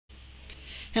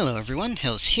Hello everyone,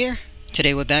 Hills here.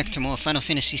 Today we're back to more Final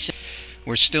Fantasy VII.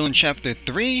 We're still in Chapter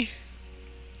 3.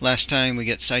 Last time we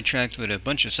get sidetracked with a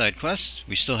bunch of side quests.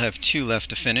 We still have 2 left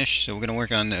to finish, so we're going to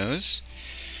work on those.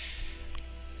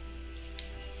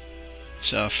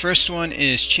 So first one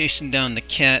is chasing down the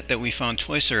cat that we found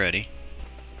twice already.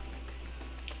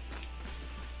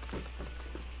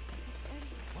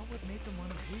 What would make them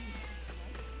want to leave?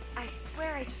 I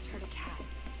swear I just heard a cat.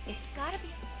 It's gotta be...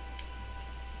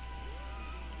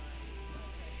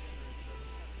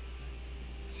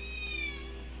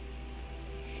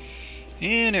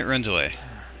 And it runs away.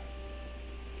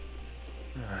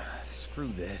 Screw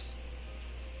this.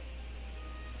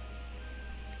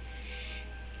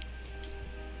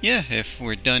 Yeah, if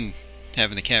we're done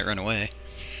having the cat run away.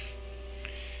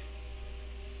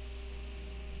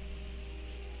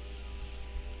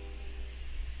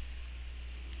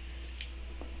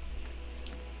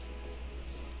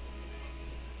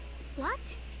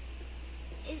 What?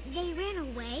 They ran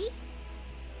away?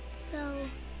 So,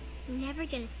 we're never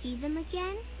gonna see them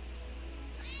again?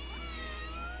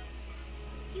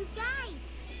 You guys!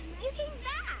 You came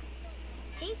back!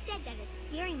 They said that a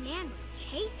scary man was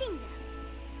chasing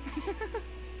them.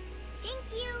 Thank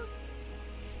you!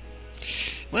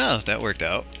 Well, that worked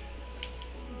out.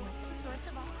 What's the source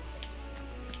of all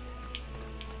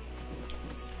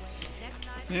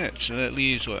Yeah, so that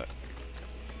leaves what?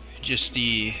 Just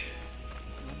the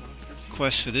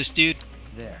quest for this dude?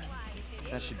 There.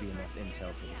 That should be enough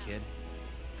intel for the kid.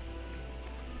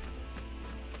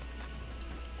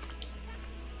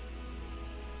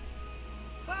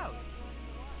 Cloud!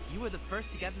 You were the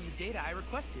first to gather the data I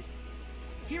requested.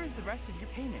 Here is the rest of your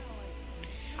payment.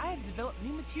 I have developed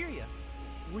new materia.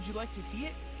 Would you like to see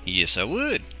it? Yes, I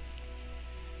would.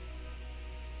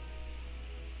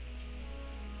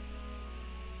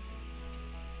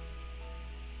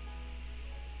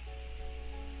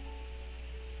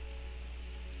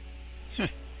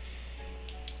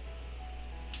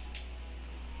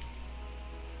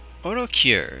 Auto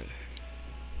cure.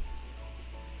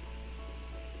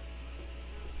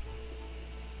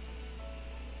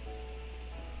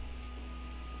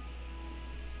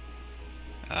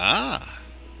 Ah.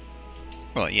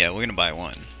 Well, yeah, we're gonna buy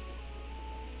one.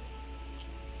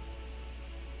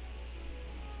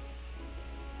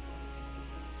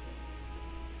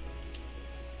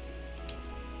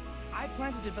 I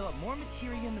plan to develop more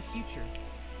materia in the future.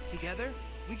 Together,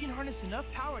 we can harness enough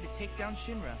power to take down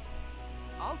Shinra.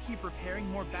 I'll keep preparing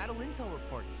more battle intel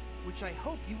reports, which I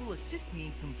hope you will assist me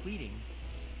in completing.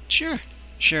 Sure,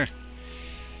 sure.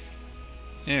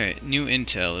 Alright, new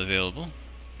intel available.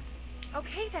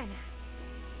 Okay then.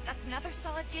 That's another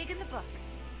solid gig in the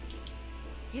books.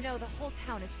 You know, the whole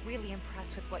town is really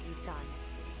impressed with what you've done.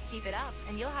 Keep it up,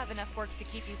 and you'll have enough work to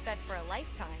keep you fed for a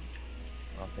lifetime.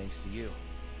 All thanks to you.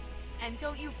 And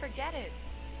don't you forget it.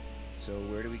 So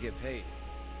where do we get paid?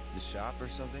 The shop or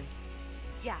something?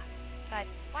 Yeah, but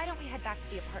why don't we head back to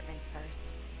the apartments first?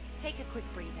 Take a quick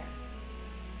breather.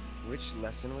 Which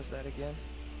lesson was that again?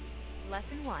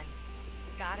 Lesson 1.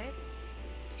 Got it?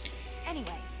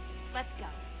 Anyway, let's go.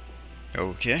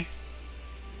 Okay.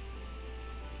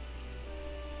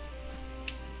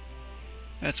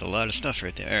 That's a lot of stuff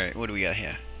right there. Alright, what do we got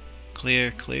here?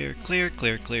 Clear, clear, clear,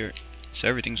 clear, clear. So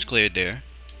everything's cleared there.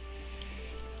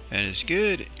 That is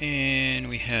good. And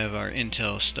we have our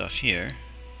intel stuff here.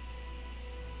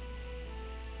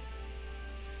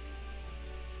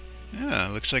 Ah,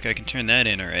 looks like I can turn that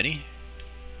in already.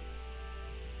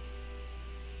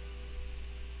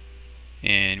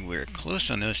 And we're close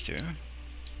on those two.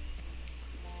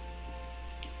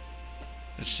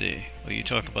 Let's see. Will you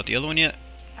talk about the other one yet?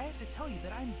 I have to tell you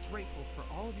that I'm grateful for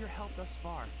all of your help thus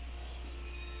far.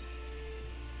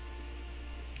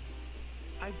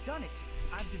 I've done it.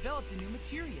 I've developed a new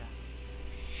materia.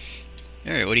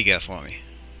 Alright, what do you got for me?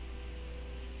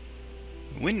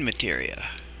 Wind materia.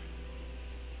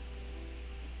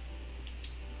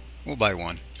 We'll buy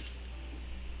one.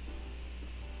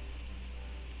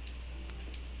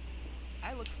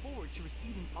 I look forward to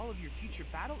receiving all of your future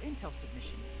battle intel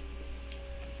submissions.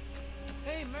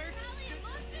 Hey, Merc!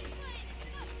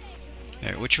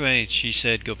 Alright, which way? She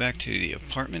said go back to the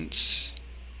apartments.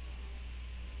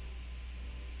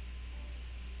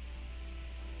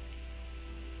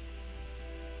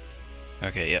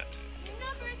 Okay, yeah. New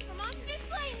numbers for Monsters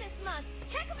Playing this month!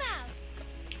 Check them out!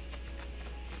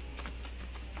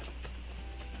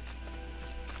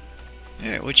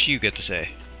 Alright, what you got to say?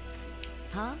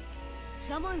 Huh?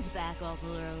 Someone's back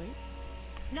awful early.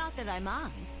 Not that I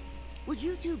mind. Would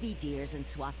you two be dears and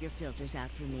swap your filters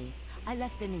out for me? I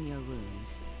left them in your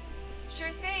rooms. Sure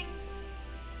thing.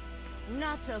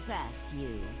 Not so fast,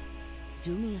 you.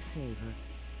 do me a favor.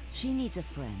 She needs a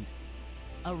friend.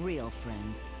 A real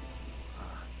friend.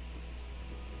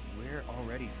 We're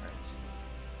already friends.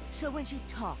 So when she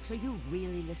talks, are you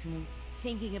really listening?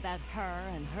 Thinking about her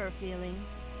and her feelings?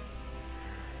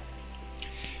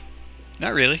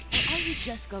 Not really. Or are you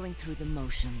just going through the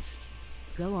motions?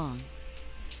 Go on.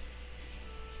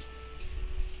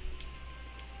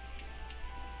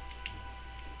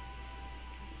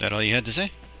 That all you had to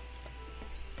say?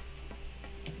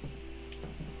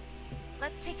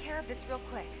 Let's take care of this real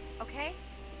quick, okay?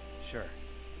 Sure.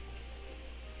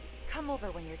 Come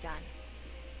over when you're done.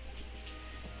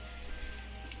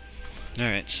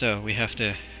 Alright, so we have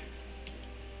to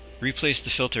replace the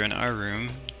filter in our room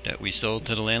that we sold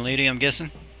to the landlady, I'm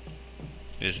guessing?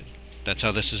 That's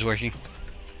how this is working?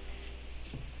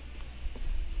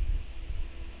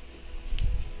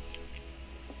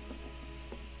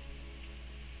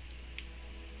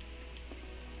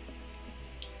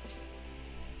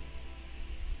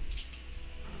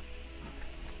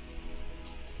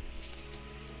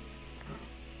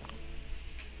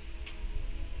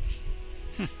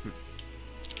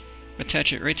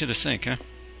 Attach it right to the sink, huh?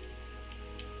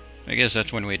 I guess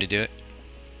that's one way to do it.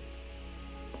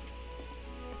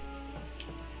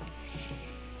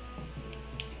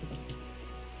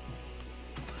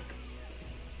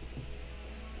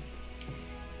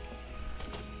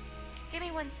 Give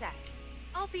me 1 sec.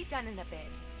 I'll be done in a bit.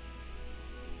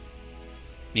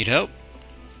 Need help?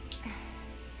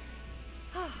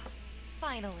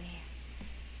 Finally.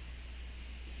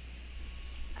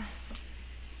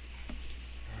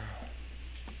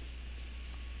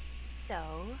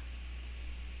 So,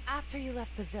 after you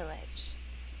left the village,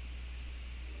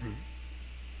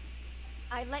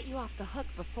 I let you off the hook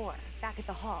before, back at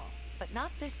the hall, but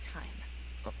not this time.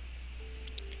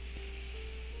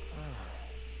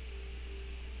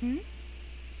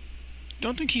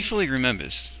 Don't think he fully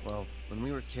remembers. Well, when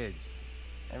we were kids,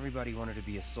 everybody wanted to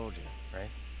be a soldier, right?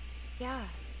 Yeah,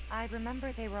 I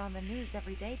remember they were on the news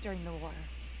every day during the war.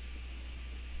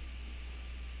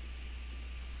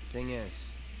 Thing is,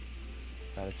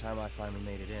 by the time I finally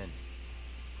made it in,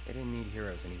 they didn't need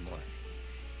heroes anymore.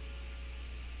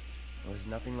 It was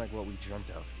nothing like what we dreamt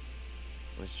of.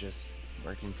 It was just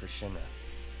working for Shinra.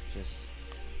 Just...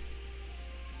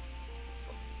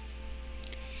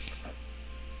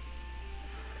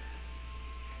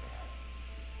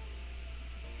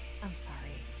 I'm sorry.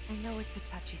 I know it's a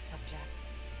touchy subject.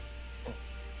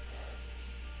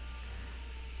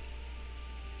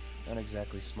 Not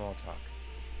exactly small talk.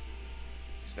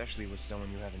 Especially with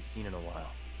someone you haven't seen in a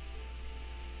while.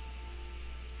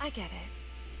 I get it.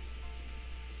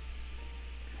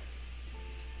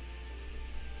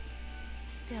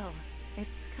 Still,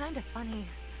 it's kind of funny.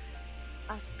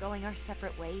 Us going our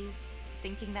separate ways,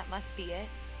 thinking that must be it.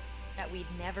 That we'd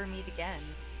never meet again.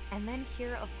 And then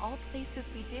here, of all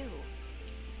places, we do.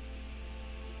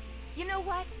 You know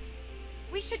what?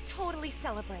 We should totally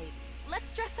celebrate.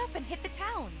 Let's dress up and hit the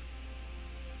town.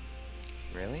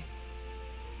 Really?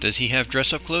 Does he have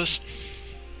dress-up clothes?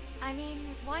 I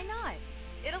mean, why not?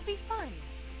 It'll be fun.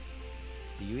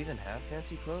 Do you even have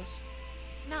fancy clothes?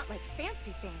 Not like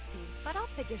fancy, but I'll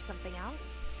figure something out.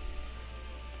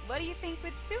 What do you think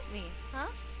would suit me, huh?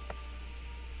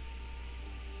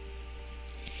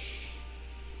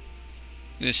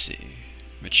 Let's see.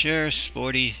 Mature,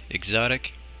 sporty,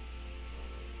 exotic.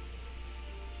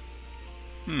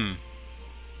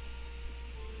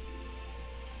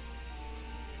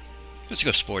 Let's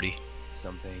go sporty.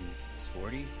 Something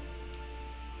sporty?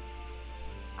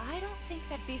 I don't think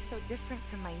that'd be so different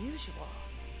from my usual.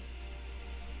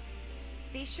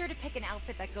 Be sure to pick an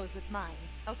outfit that goes with mine,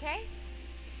 okay?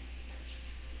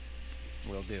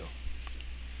 Will do.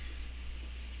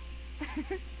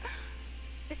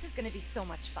 This is gonna be so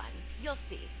much fun. You'll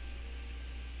see.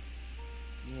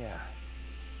 Yeah.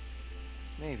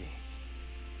 Maybe.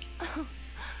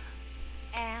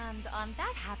 And on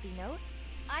that happy note,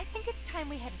 I think it's time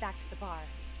we head back to the bar.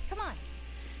 Come on.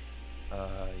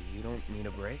 You don't need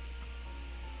a break?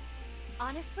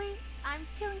 Honestly, I'm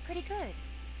feeling pretty good.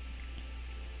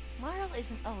 Marl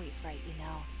isn't always right, you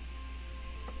know.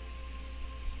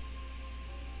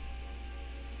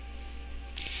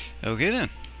 Okay then.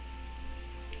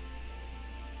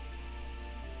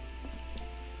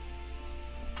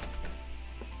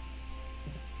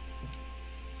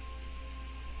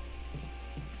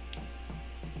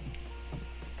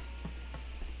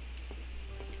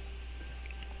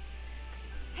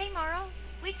 Hey, Marl.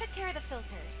 We took care of the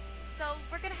filters, so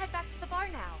we're gonna head back to the bar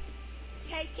now.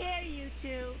 Take care, you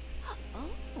two.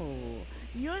 Oh,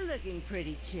 you're looking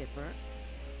pretty chipper.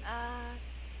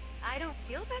 I don't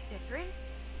feel that different.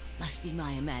 Must be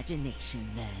my imagination,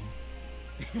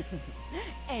 then.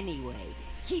 Anyway,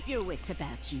 keep your wits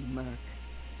about you, Merc.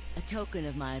 A token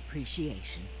of my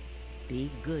appreciation.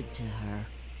 Be good to her.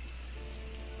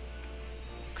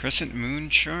 Crescent Moon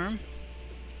Charm?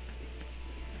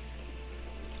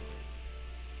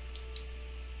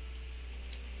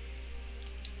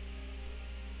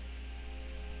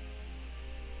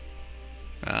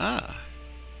 Ah.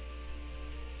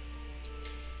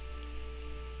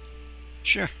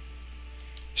 Sure.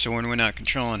 So when we're not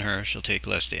controlling her, she'll take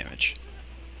less damage.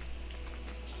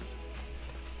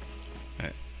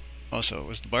 Alright. Also,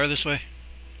 was the bar this way?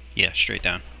 Yeah, straight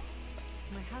down.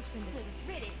 My husband is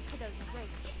a riddance to those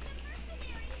rodents.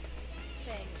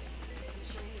 Thanks. I'm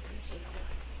sure he appreciates it.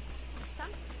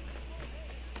 Some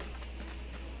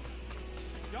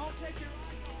Don't take your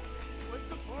eyes off. Let's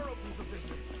bar open for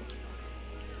business.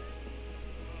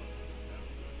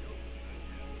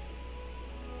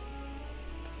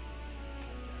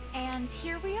 And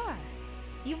here we are.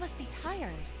 You must be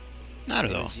tired. Not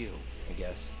at Same all. as you, I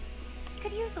guess.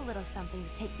 Could use a little something to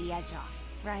take the edge off,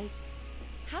 right?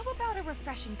 How about a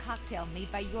refreshing cocktail made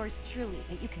by yours truly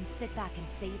that you can sit back and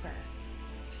savor?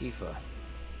 Tifa.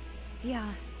 Yeah,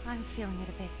 I'm feeling it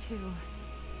a bit too.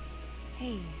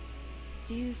 Hey,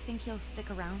 do you think you'll stick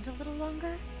around a little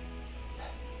longer?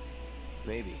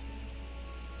 Maybe.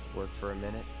 Work for a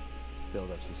minute, build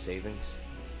up some savings.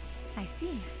 I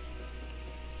see.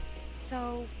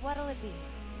 So, what'll it be?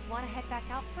 Want to head back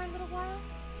out for a little while?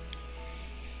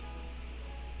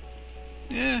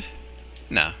 Yeah.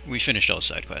 Nah, we finished all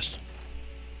side quests.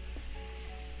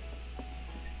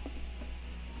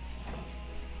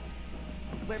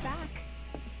 We're back.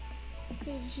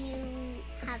 Did you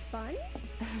have fun?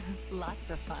 Lots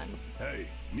of fun. Hey,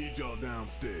 need y'all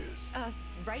downstairs.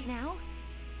 Right now?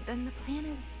 Then the plan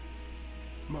is...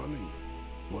 Marlene,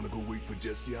 wanna go wait for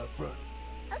Jesse out front?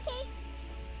 Okay.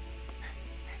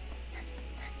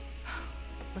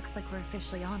 Looks like we're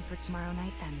officially on for tomorrow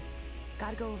night then.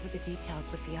 Gotta go over the details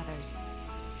with the others.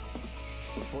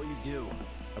 Before you do,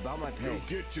 about my pay. You'll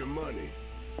get your money.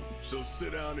 So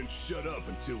sit down and shut up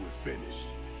until we're finished.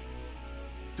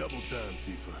 Double time,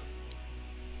 Tifa.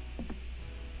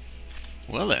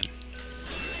 Well then.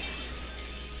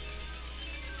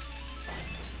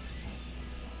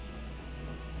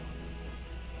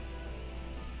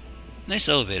 Nice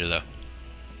elevator though.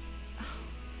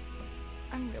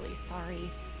 I'm really sorry,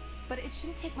 but it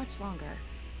shouldn't take much longer.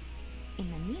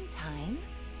 In the meantime...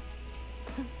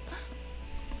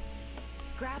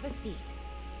 grab a seat.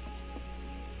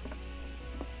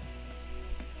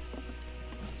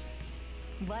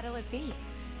 What'll it be?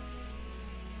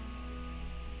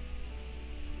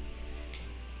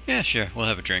 Yeah, sure. We'll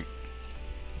have a drink.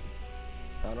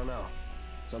 I don't know.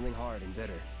 Something hard and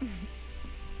bitter.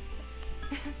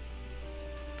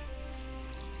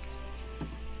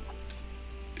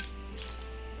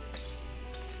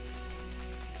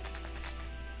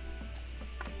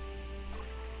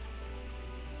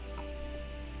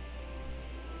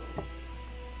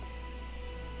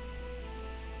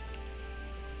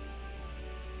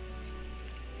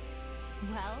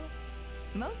 Well,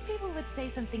 most people would say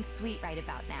something sweet right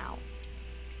about now.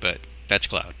 But that's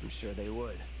Cloud. I'm sure they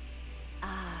would.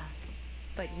 Ah,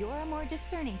 but you're a more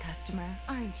discerning customer,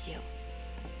 aren't you?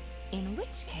 In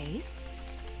which case...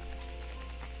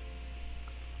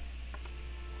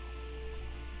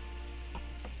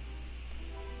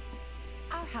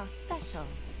 our house special,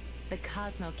 the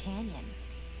Cosmo Canyon.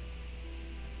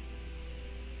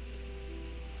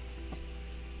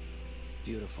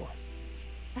 Beautiful.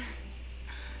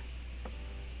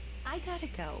 I gotta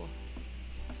go.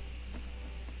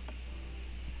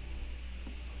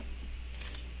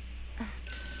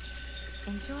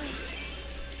 Enjoy.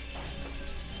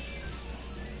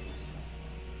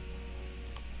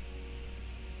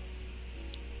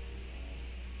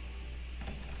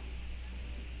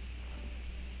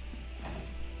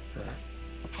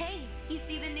 Hey, you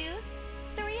see the news?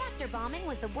 The reactor bombing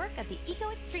was the work of the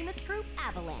eco-extremist group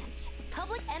Avalanche.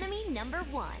 Public enemy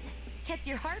 #1. Gets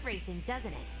your heart racing,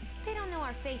 doesn't it? They don't know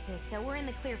our faces, so we're in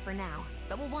the clear for now.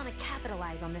 But we'll want to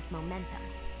capitalize on this momentum.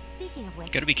 Speaking of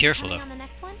which, Gotta be careful, coming though. on the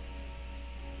next one?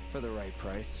 For the right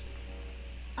price.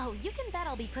 Oh, you can bet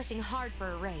I'll be pushing hard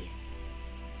for a raise.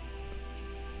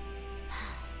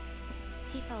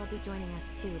 Tifa will be joining us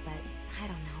too, but I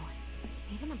don't know.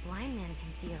 Even a blind man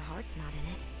can see her heart's not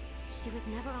in it. She was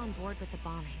never on board with the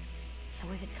bombings, so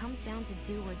if it comes down to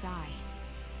do or die,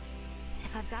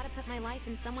 if I've got to put my life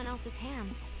in someone else's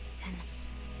hands, then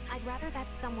I'd rather that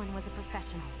someone was a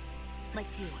professional, like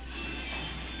you.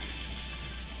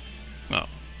 Well,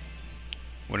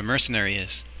 what a mercenary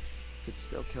is. Could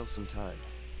still kill some time.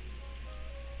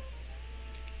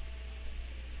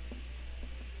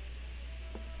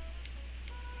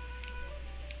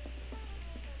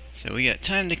 So we got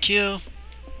time to kill.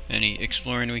 Any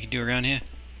exploring we can do around here?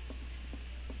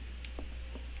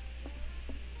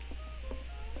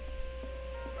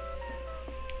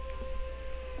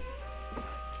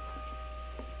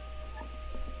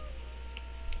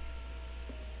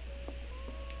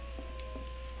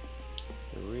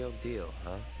 The real deal,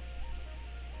 huh?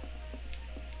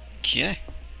 Okay.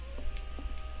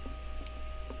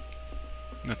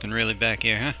 Nothing really back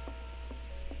here, huh?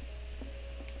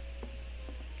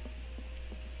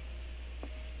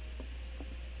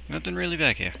 Nothing really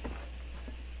back here.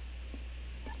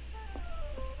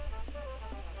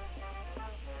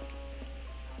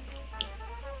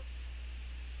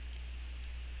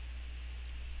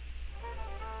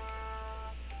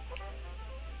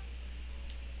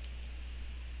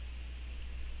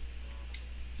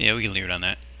 Yeah, we can leave it on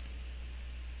that.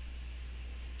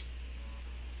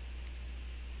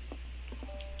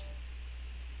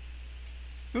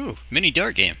 Ooh, mini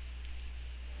dart game.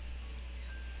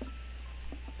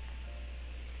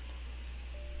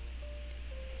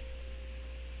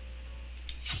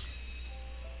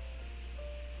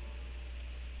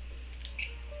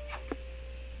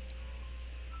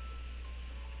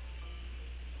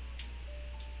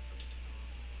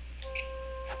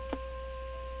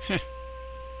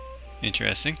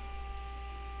 Interesting.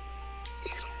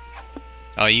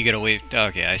 Oh, you gotta wait.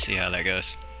 Okay, I see how that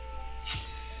goes.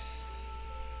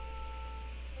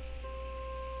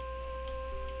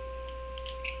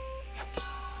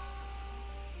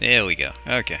 There we go.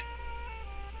 Okay.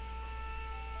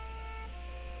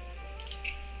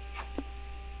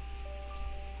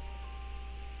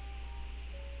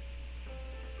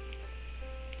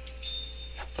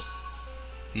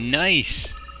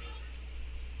 Nice.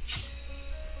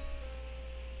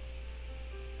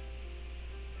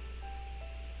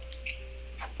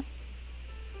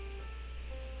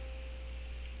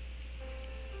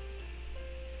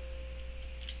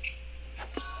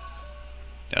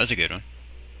 That was a good one.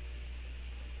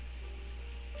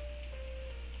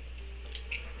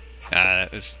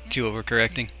 That was too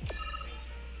overcorrecting.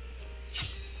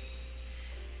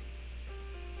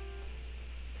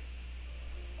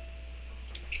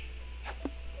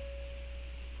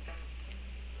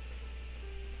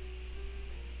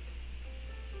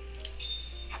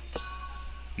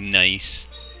 Nice.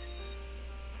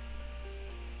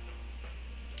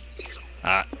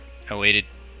 Ah, I waited.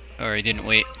 Or I didn't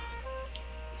wait.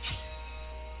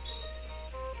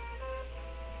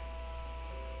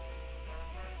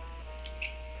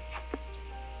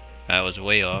 That was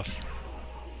way off.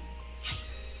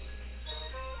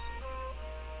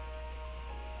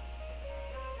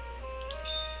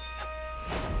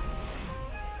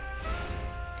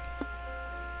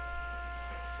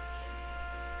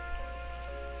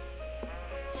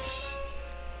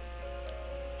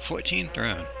 Fourteenth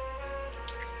round.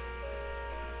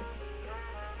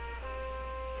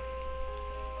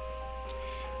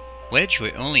 Wedge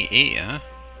with only 8, huh?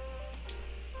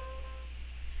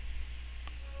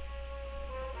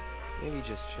 Maybe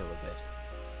just chill a bit.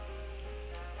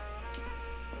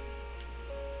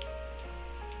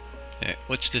 Alright,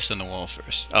 what's this on the wall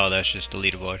first? Oh, that's just the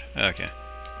leaderboard. Okay.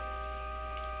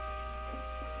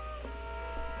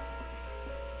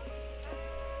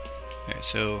 Alright,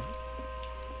 so...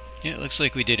 yeah, it looks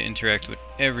like we did interact with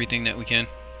everything that we can.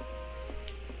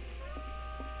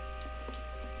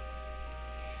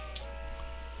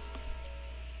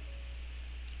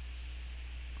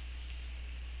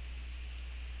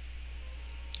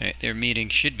 Alright, their meeting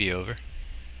should be over.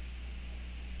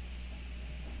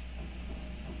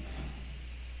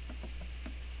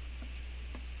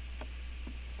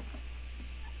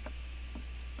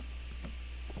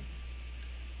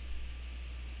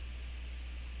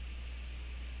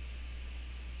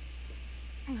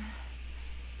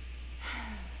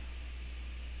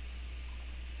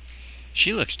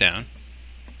 She looks down.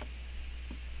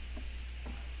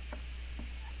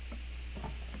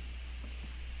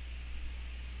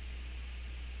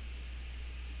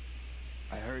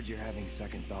 I heard you're having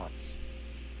second thoughts.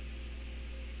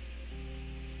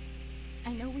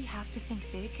 I know we have to think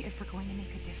big if we're going to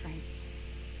make a difference.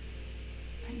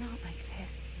 But not like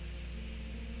this.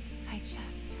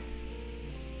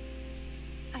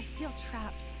 I feel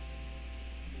trapped.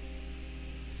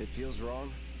 If it feels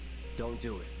wrong, don't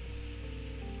do it.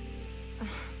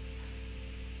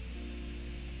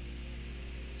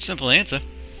 Simple answer.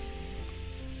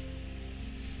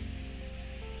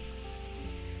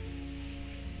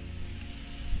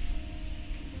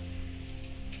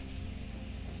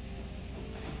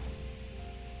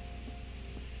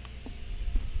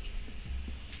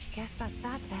 Guess that's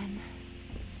that then.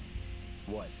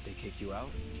 What, they kick you out?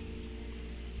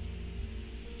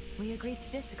 we agreed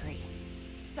to disagree.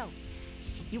 So,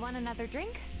 you want another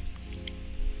drink?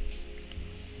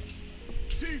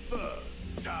 Tifa,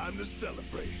 time to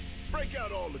celebrate. Break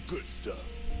out all the good stuff.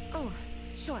 Oh,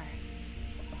 sure.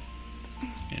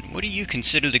 And what do you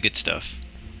consider the good stuff?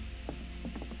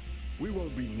 We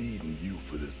won't be needing you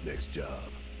for this next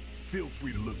job. Feel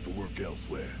free to look for work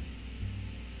elsewhere.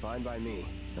 Fine by me.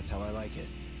 That's how I like it.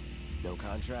 No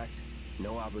contract,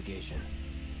 no obligation.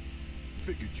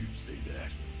 Figured you'd say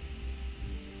that.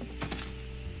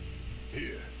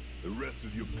 Here, the rest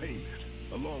of your payment,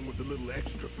 along with a little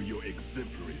extra for your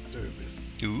exemplary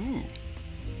service. Ooh.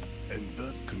 And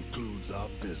thus concludes our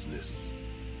business.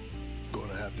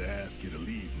 Gonna have to ask you to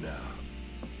leave now.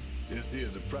 This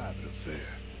here's a private affair.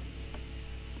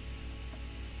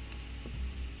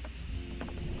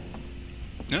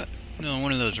 No,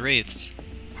 one of those wraiths.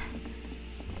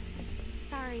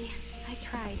 Sorry, I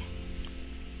tried.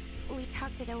 We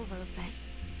talked it over, but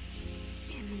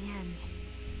in the end,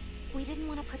 we didn't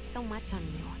want to put so much on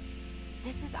you.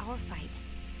 This is our fight.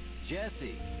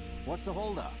 Jesse, what's the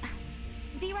holdup?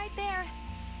 Be right there.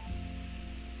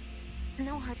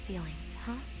 No hard feelings,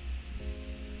 huh?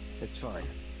 It's fine.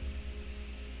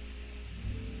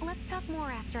 Let's talk more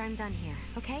after I'm done here,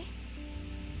 okay?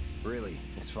 Really,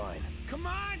 it's fine. Come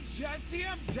on, Jesse,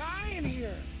 I'm dying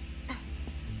here.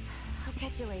 I'll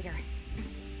catch you later.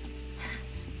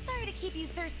 Sorry to keep you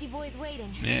thirsty boys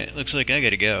waiting. Yeah, it looks like I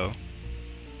gotta go.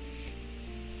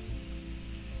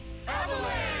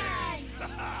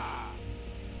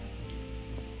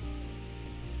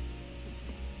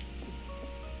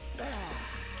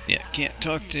 Yeah, can't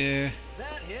talk to...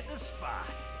 That hit the spot.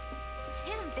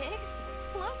 Damn, Biggs,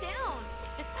 slow down.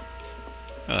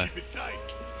 Keep it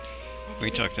tight. We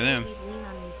can talk to them. We'd lean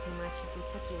on you too much if we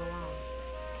took you along.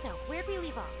 So, where'd we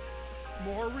leave off?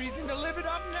 More reason to live it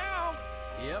up now.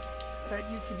 Yep. Bet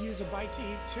you could use a bite to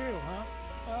eat too,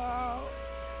 huh?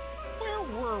 Where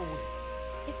were we?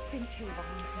 It's been too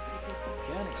long since we did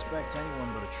that. Can't expect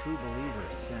anyone but a true believer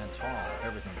to stand tall if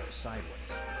everything goes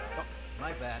sideways. Oh,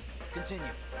 my bad. Continue.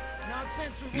 Not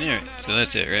since we went Yeah, on that so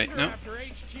that's it, right? bender Nope. after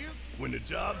HQ. When the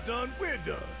job's done, we're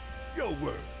done. Your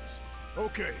words.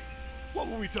 Okay, what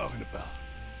were we talking about?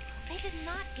 They did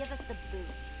not give us the boot.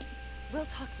 We'll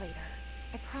talk later.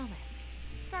 I promise.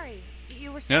 Sorry,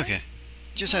 you were saying? Okay.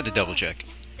 Just had to double check.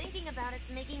 Just thinking about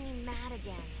it's making me mad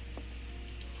again.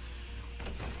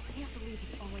 I can't believe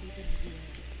it's already been a year.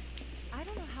 I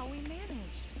don't know how we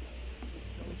managed.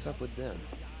 What's up with them?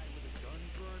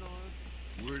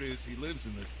 Word is he lives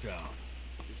in this town.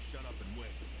 Just shut up and wait.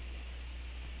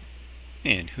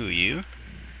 And who are you?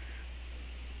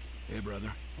 Hey,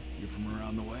 brother. You from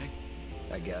around the way?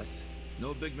 I guess.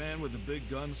 No big man with a big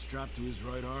gun strapped to his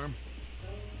right arm?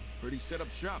 Heard he set up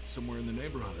shop somewhere in the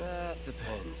neighborhood. That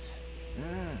depends.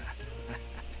 Ah.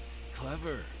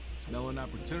 Clever. Smell an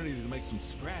opportunity to make some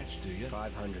scratch, do you?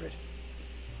 500.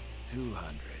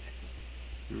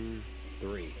 200.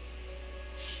 3.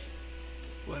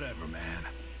 Whatever, man.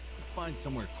 Let's find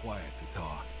somewhere quiet to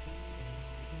talk.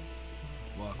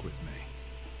 Walk with me.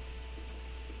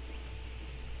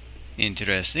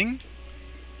 Interesting.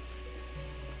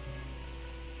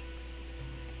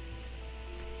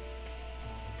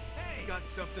 Hey! Got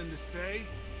something to say?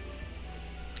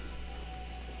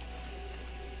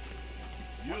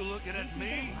 You looking at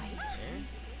me?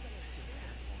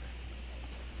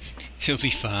 He'll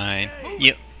be fine.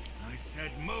 Yep. I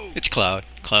said move. It's Cloud.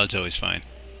 Cloud's always fine.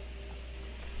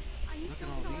 Look at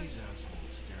all these assholes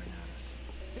staring at us.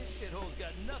 This shithole's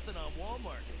got nothing on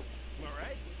Walmart. Am I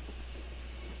right?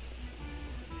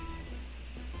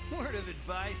 Word of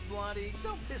advice, Blondie.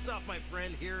 Don't piss off my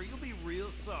friend here. You'll be real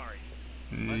sorry.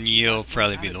 You'll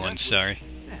probably be the one sorry.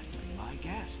 Then be my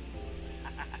guest.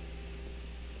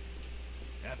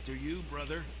 After you,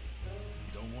 brother.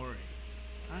 Don't worry.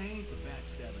 I ain't the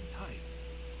backstabbing type.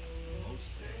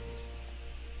 Most days.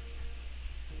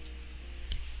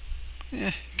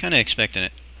 Yeah, kinda expecting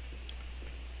it.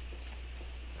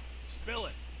 Spill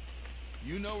it.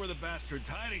 You know where the bastard's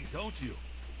hiding, don't you?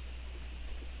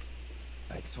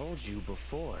 I told you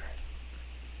before.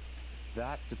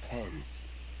 That depends.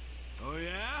 Oh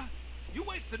yeah? You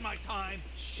wasted my time.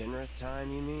 Shinra's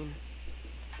time, you mean?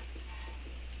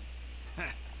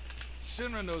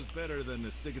 Shinra knows better than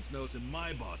to stick its nose in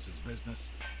my boss's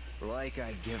business. Like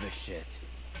I give a shit.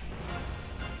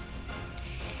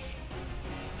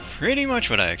 Pretty much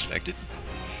what I expected.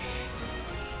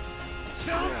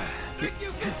 Think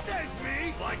you can take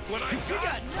me? Like what I got?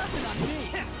 Got nothing on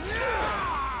me.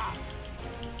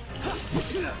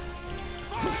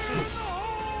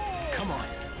 Come on.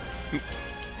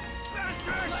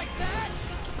 Like that?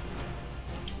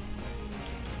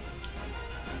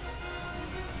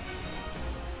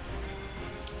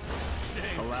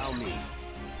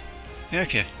 Yeah,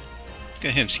 okay.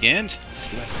 Got him scanned.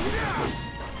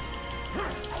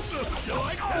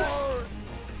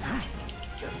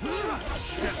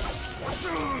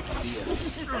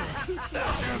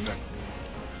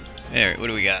 Alright, what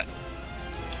do we got?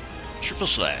 Triple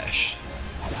slash.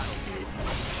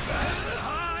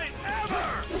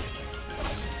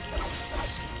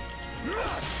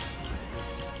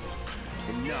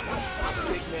 Enough.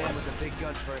 A big man with a big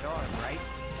gun for an arm, right?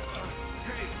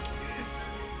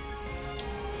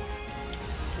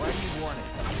 Why do you want it?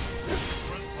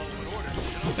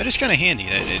 That is kind of handy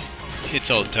that it hits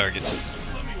all the targets.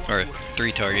 Or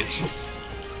 3 targets.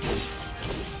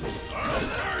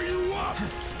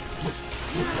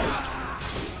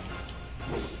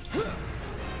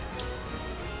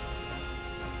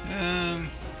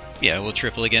 Yeah, we'll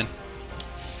triple again.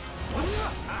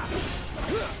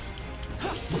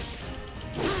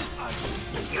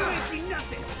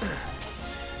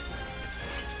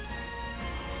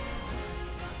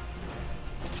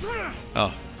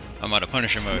 Oh, I'm out of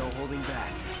Punisher mode. No holding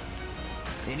back.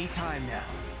 Any time now.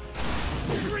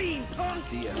 Green punk.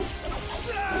 See ya.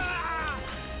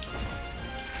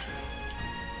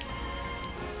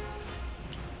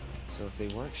 So if they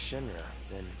weren't Shinra,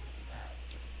 then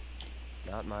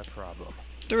not my problem.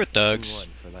 They were thugs. Scene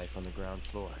 1 for life on the ground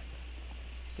floor.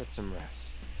 Get some rest.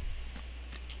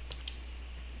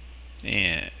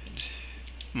 And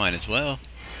might as well.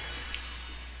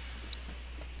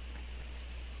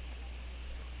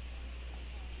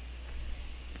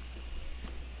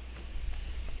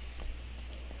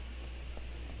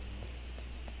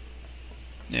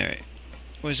 Alright.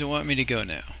 Where does it want me to go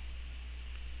now?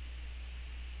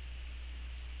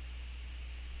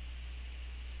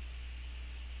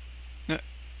 No.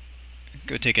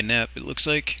 Go take a nap, it looks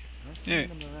like. I've seen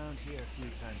them around here a few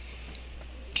times before.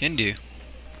 Can do.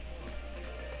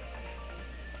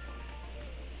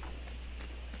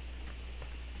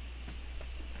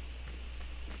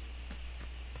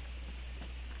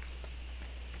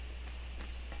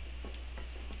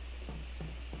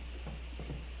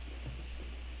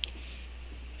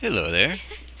 Hello there.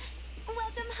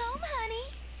 Welcome home,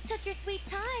 honey. Took your sweet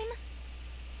time.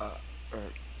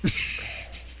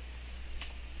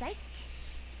 Psych.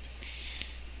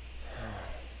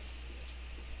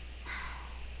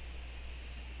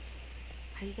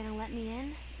 Are you gonna let me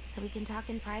in so we can talk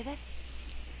in private?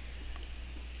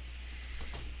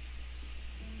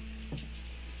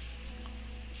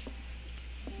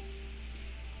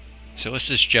 So what's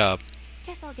this job?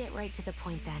 Guess I'll get right to the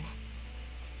point then.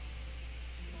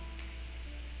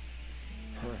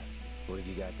 What have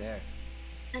you got there?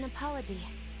 An apology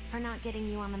for not getting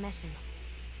you on the mission.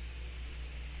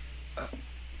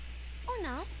 Or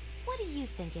not. What do you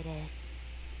think it is?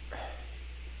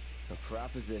 A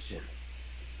proposition.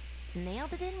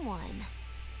 Nailed it in one.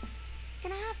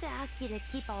 Gonna have to ask you to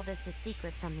keep all this a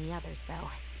secret from the others,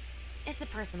 though. It's a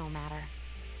personal matter.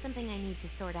 Something I need to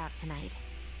sort out tonight.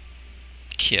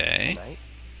 Okay. Tonight?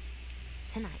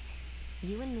 Tonight.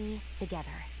 You and me,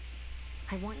 together.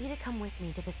 I want you to come with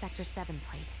me to the Sector 7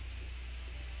 plate.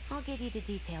 I'll give you the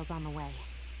details on the way.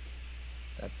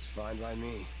 That's fine by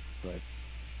me, but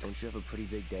don't you have a pretty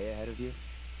big day ahead of you?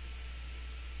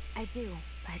 I do,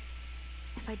 but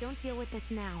if I don't deal with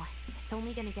this now, it's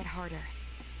only gonna get harder.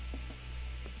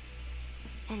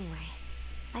 Anyway,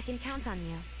 I can count on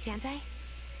you, can't I?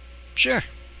 Sure.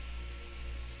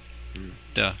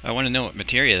 Duh. I want to know what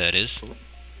materia that is.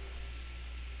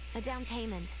 A down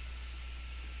payment.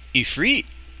 Ifrit.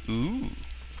 Ooh.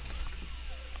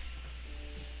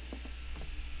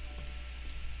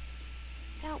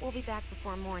 Doubt we'll be back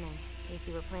before morning, in case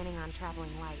you were planning on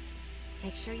traveling light.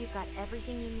 Make sure you've got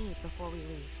everything you need before we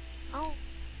leave. Oh.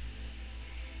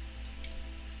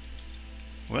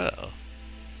 Well.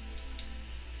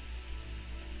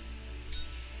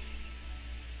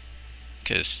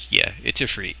 Because, yeah, it's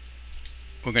Ifrit.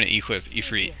 We're going to equip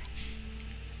Ifrit.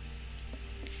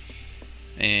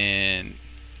 And...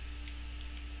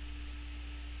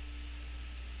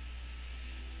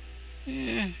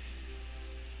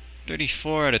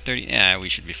 34 out of 30. Yeah, we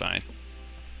should be fine.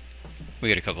 We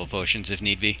got a couple of potions if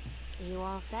need be. You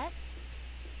all set?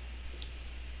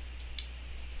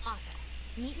 Awesome.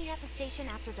 Meet me at the station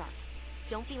after dark.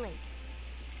 Don't be late.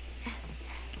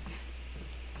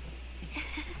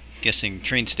 Guessing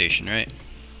train station, right?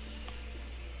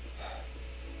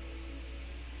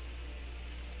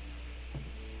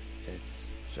 It's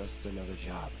just another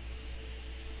job.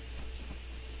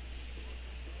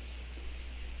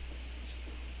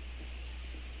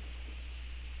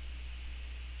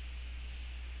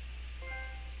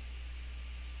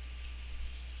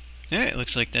 Alright,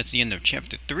 looks like that's the end of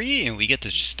chapter 3, and we get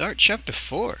to start chapter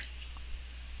 4.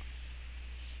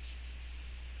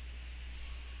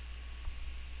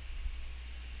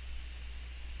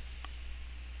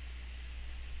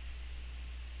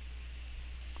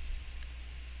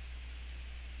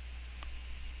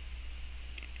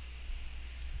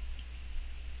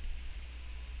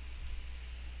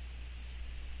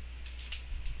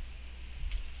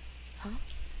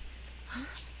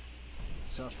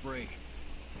 Tough break.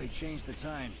 They changed the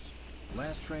times.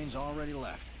 Last train's already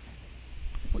left.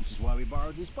 Which is why we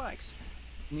borrowed these bikes.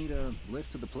 Need a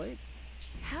lift to the plate?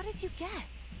 How did you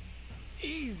guess?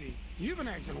 Easy. You've been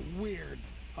acting weird.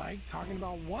 Like talking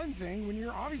about one thing when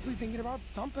you're obviously thinking about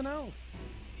something else.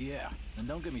 Yeah, and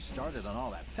don't get me started on all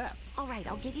that pep. All right,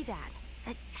 I'll give you that.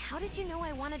 How did you know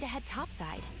I wanted to head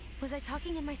topside? Was I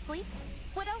talking in my sleep?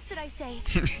 What else did I say?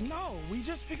 No, we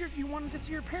just figured you wanted to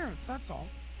see your parents, that's all.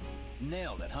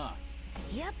 Nailed it, huh?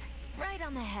 Yep, right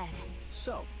on the head.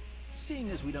 So,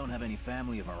 seeing as we don't have any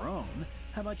family of our own,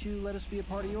 how about you let us be a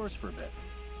part of yours for a bit?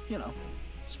 You know,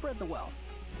 spread the wealth.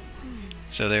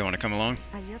 So they want to come along?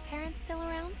 Are your parents still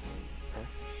around? Huh?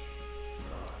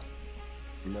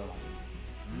 No.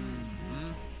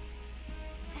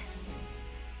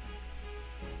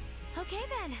 Okay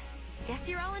then. Guess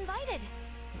you're all invited.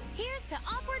 Here's to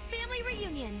awkward family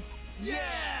reunions.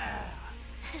 Yeah!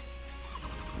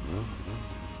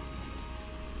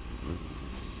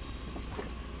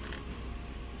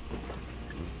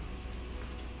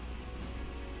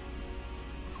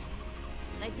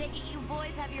 I take it you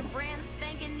boys have your brand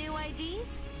spanking new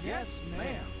IDs? Yes,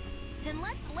 ma'am. Then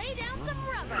let's lay down some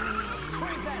rubber.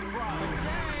 Crank that frog!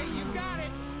 Okay, you got it.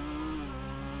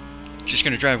 Just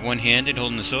gonna drive one-handed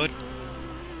holding the sword?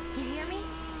 You hear me?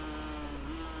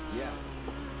 Yeah.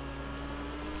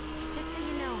 Just so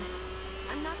you know,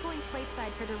 I'm not going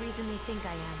plateside for the reason they think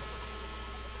I am.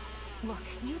 Look,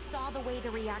 you saw the way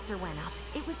the reactor went up.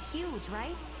 It was huge,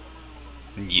 right?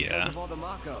 Yeah. Because of all the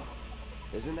Mako.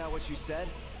 Isn't that what you said?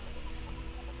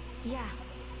 Yeah.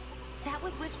 That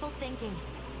was wishful thinking.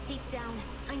 Deep down,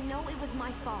 I know it was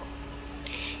my fault.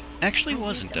 Actually I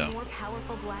wasn't, used a though. more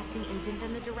powerful blasting agent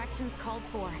than the directions called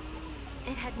for.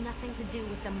 It had nothing to do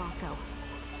with the Mako.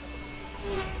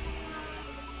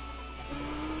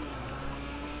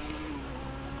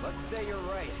 Let's say you're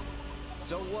right.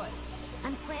 So what?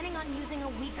 I'm planning on using a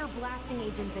weaker blasting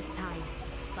agent this time.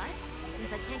 But,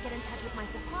 since I can't get in touch with my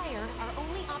supplier, our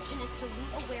only option is to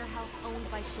loot a warehouse owned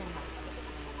by Shinra.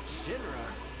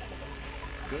 Shinra?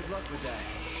 Good luck with that.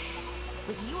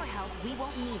 With your help, we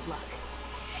won't need luck.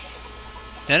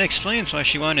 That explains why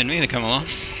she wanted me to come along.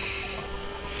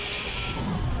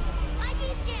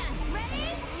 ID scan,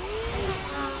 ready?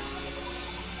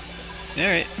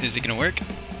 Alright, is it gonna work?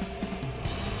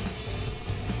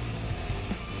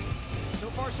 So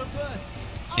far, so good.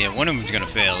 Yeah, one of them's gonna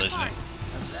fail, isn't it?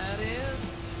 And that is...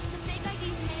 The fake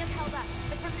IDs may have held up,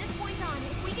 but from this point on,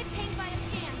 if we get pinged by a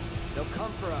scan... They'll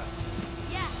come for us.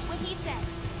 Yeah, what he said.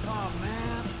 Oh,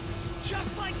 man.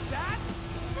 Just like that?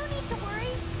 No need to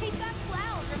worry. They've got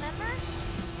Cloud, remember?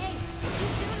 Hey, you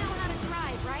do know how to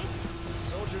drive, right?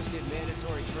 Soldiers get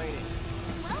mandatory training.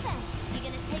 Well then, you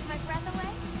gonna take my breath away?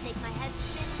 Make my head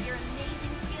spin with your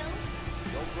amazing skills?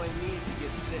 Don't blame me if you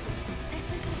get sick.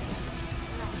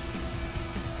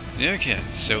 Right. Okay,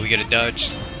 so we gotta dodge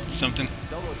something.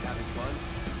 Someone's having fun.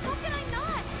 How can I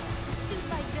not? Pursued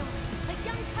by villains, a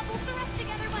young couple thrust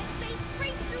together by fate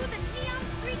race through the neon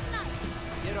street night.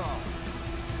 Get off.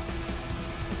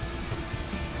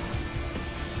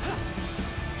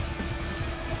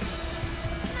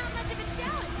 Not much of a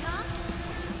challenge, huh?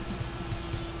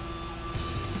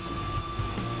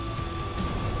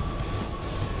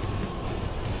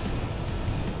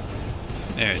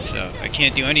 Alright, so I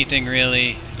can't do anything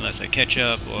really unless I catch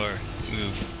up or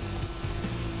move.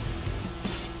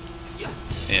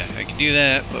 Yeah, I can do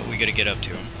that, but we gotta get up to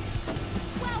him.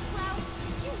 Wow, Cloud,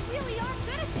 you really are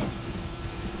good at this.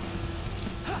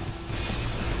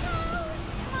 Oh,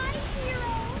 my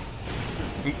hero.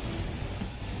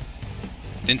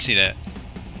 Didn't see that.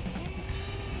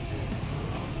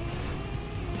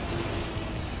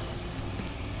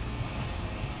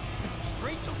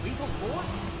 Streets of lethal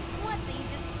force? What, so you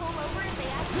just pull over if they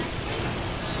ask nicely?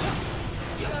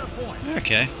 You got a point.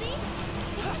 Okay. See?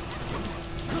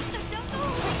 So don't go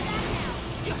holding back now.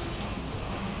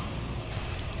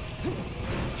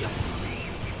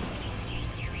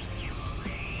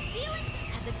 Feel it?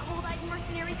 Have the cold-eyed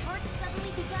mercenary's heart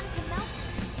suddenly begun to melt?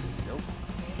 Nope.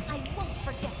 I won't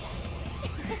forget that.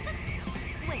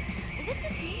 Wait, is it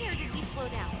just me or did we slow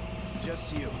down?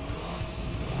 Just you.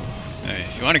 Alright,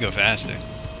 you wanna go faster.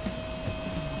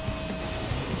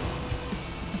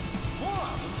 I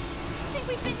think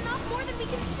we've bitten off more than we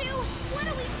can chew. What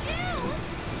do we do?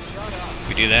 Shut up.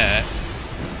 We do that.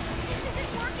 This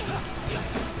isn't working.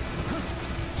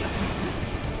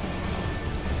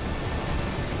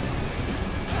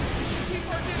 We should keep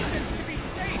our distance to be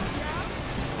safe, yeah?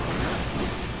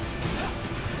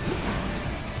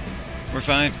 We're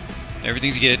fine.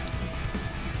 Everything's good.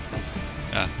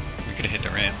 Ah, we could have hit the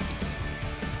ramp.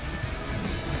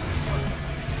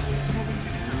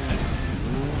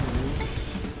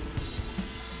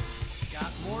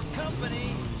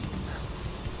 company.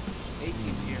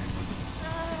 A-team's here.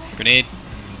 Grenade.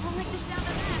 Won't like the sound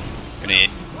of that. Grenade.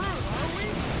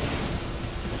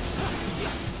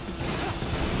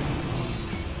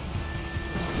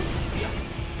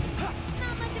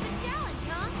 Not much of a challenge,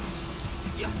 huh?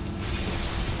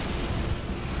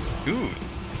 Ooh.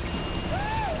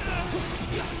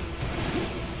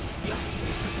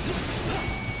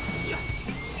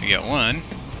 You got one.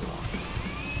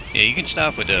 Yeah, you can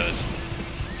stop with those.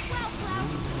 Well, Cloud,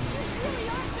 you really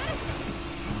are good at this.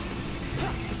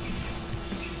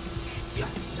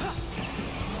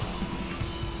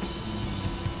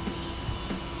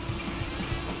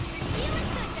 Feeling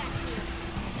good back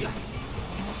here.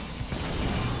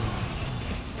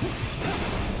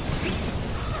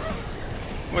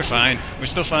 We're fine. We're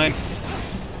still fine.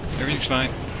 Everything's fine.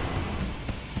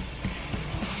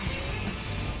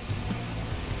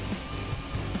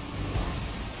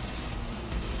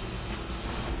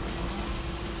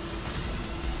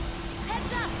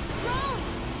 Heads up,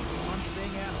 drones! One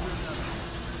thing after another.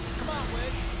 Come on,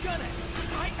 Wedge, gun it.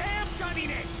 I am gunning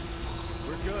it!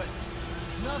 We're good.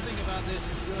 Nothing about this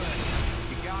is good.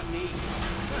 You got me.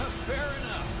 Fair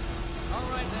enough. All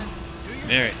right then. Do your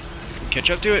Alright. Catch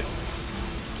up to it.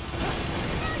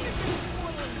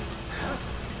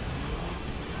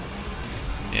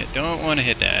 Yeah, don't want to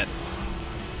hit that.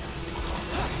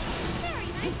 Very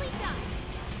nicely done.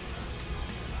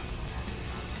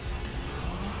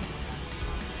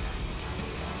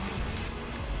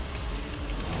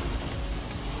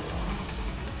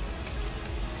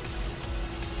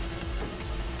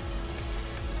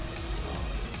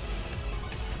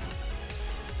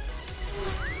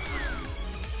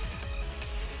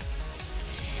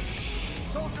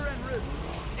 Soldier en route.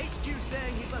 HQ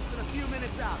saying he's less than a few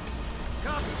minutes out.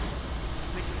 Copy.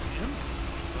 Think it's him?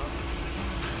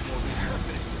 Well, we gotta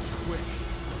finish this quick.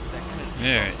 That kind of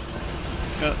Alright.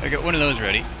 Oh, I got one of those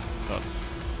ready. Oh.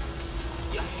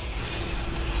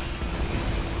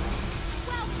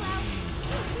 Well, Cloud,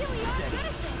 you really are good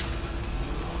at this.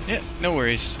 Yeah, no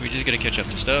worries. We just gotta catch up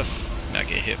to stuff. Not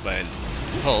get hit by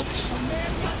hulks.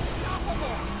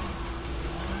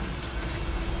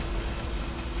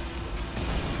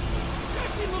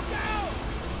 Jesse, look out!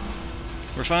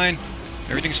 We're fine.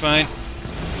 Everything's fine.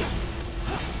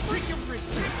 Freaking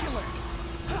ridiculous!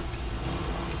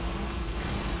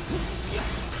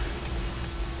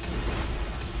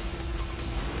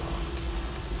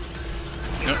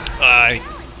 Nope. I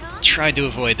Challenge, huh? tried to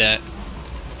avoid that.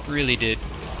 Really did.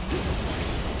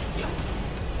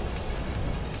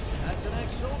 That's an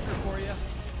ex-soldier for you.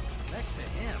 Next to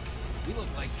him, we look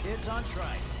like kids on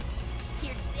trikes.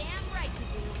 You're damn right you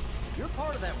do. You're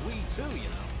part of that we too, you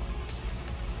know.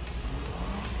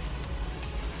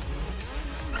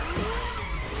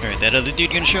 Alright, that other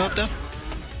dude gonna show up though?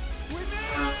 We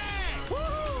made it!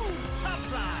 Woo!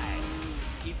 Topside!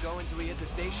 Keep going till we hit the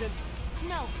station.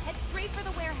 No, head straight for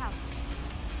the warehouse.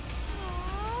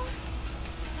 Aww.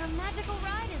 Our magical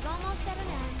ride is almost at an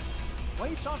end. Why are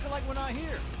you talking like we're not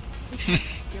here?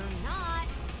 You're not.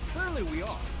 Clearly we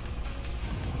are.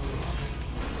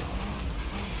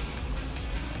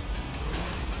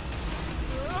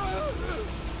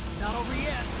 Not over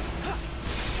yet.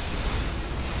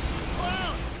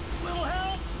 Clown! Little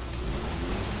help!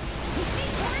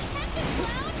 Need more attention,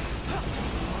 Cloud.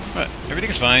 But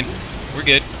everything's fine. We're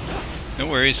good. No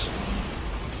worries.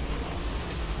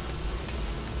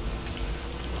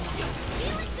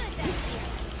 Feeling good back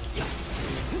here.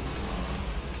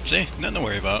 See? Nothing to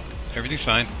worry about. Everything's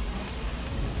fine.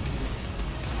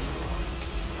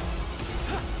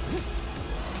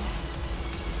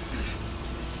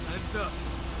 Heads up.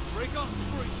 Break off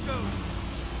before he shows.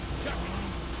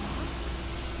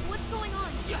 What's going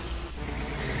on?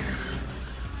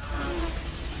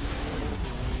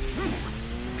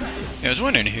 Yeah, I was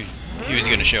wondering who he was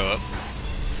gonna show up.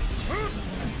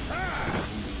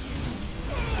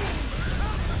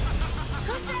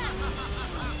 Who's that?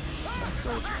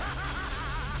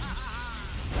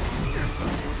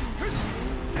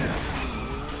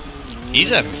 He's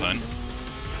having fun.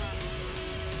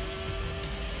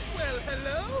 Well,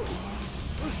 hello.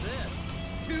 Who's this?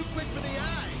 Too quick for the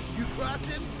eye. You cross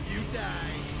him, you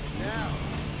die. Now,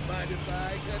 mind if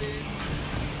I cut in?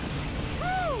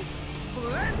 Woo!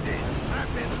 Splendid!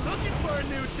 I've been looking for a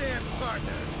new dance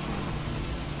partner.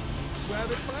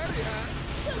 Private party, huh?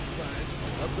 That's fine.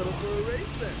 I'll settle for a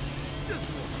race then. Just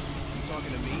one. You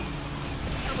talking to me?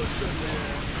 I'm a good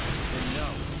man. Then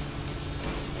no.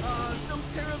 So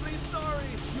terribly sorry.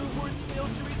 Your words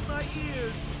failed to reach my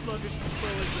ears, sluggish and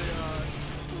slow as they are.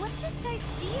 What's this guy's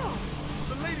deal?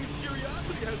 The lady's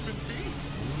curiosity has been piqued.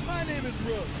 My name is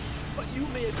Rose. but you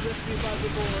may address me by the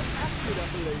more accurate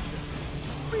appellation.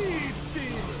 Speed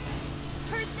Demon!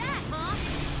 Heard that, huh?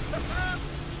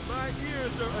 My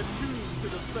ears are attuned to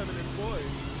the feminine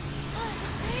voice.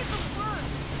 Save the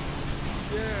worst.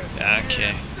 Yes,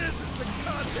 Okay. yes, this is the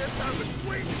contest I've been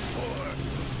waiting for!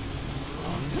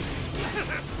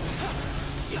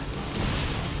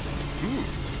 Ooh,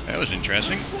 that was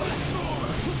interesting.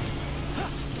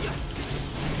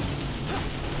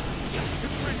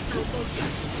 Embrace your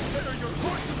emotions, better your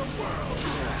heart to the world!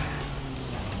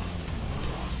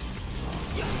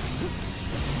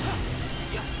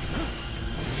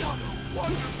 What a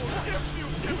wonderful gift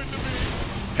you've given to me!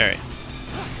 Alright.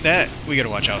 That we gotta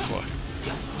watch out for.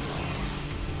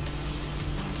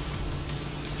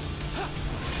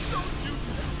 Don't you...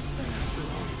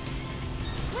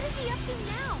 What is he up to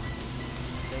now?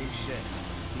 Same shit.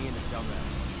 Being a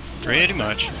dumbass. Pretty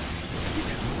much. You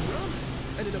can promise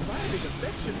and an abiding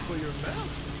affection for your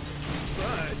mount.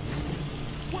 But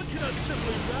one cannot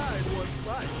simply ride one's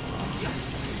bike.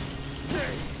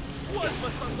 Nay, one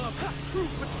must unlock its true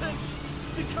potential.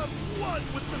 Become one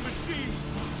with the machine.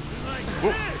 Like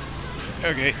this.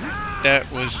 Okay.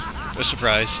 That was a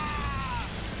surprise.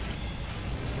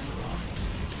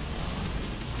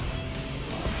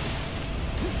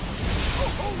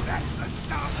 Oh, that's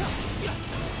enough.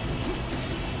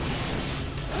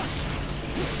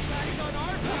 He's on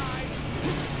our side.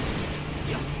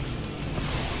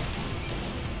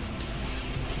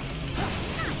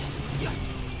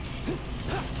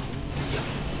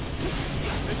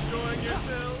 Enjoying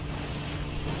yourself?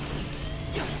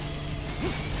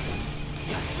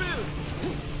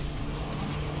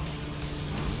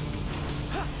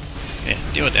 Yeah,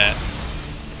 deal with that.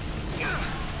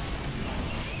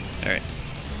 Alright.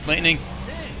 Lightning.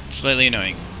 Slightly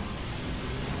annoying.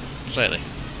 Slightly.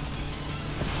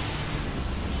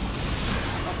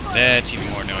 That's even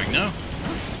more annoying, no?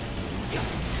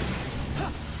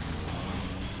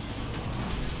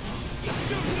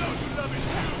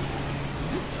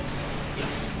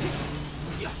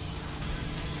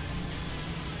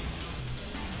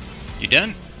 You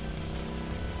done?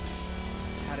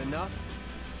 Had enough?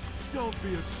 Don't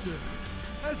be absurd.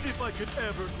 As if I could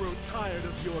ever grow tired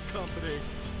of your company.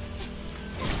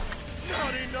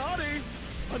 Naughty, naughty!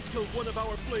 Until one of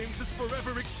our flames is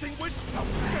forever extinguished, our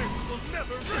games will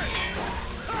never end!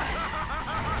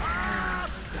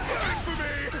 Wait for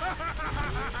me!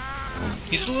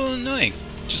 He's a little annoying.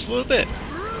 Just a little bit.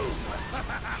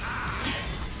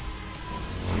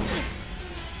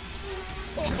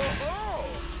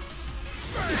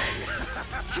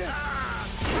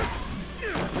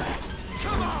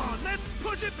 Come on, let's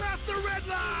push it past the red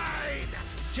line!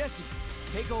 Jesse,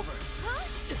 take over. Huh?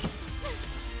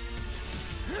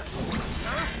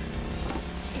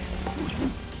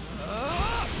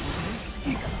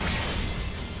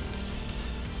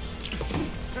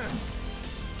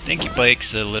 Think your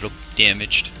bike's a little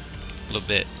damaged. A little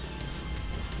bit.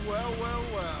 Well, well,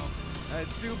 well. I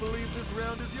do believe this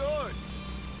round is yours.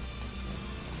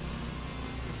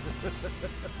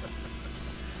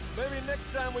 Maybe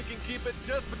next time we can keep it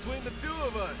just between the two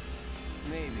of us.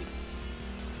 Maybe.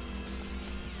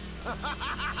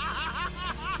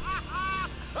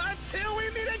 Until we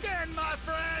meet again, my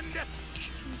friend!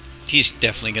 He's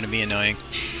definitely going to be annoying.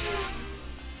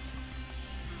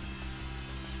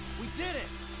 We did it!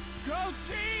 Go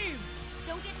team!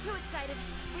 Don't get too excited.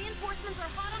 Reinforcements are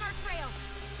hot on our trail.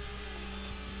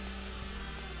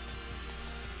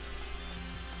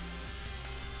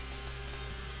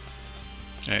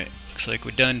 Alright, looks like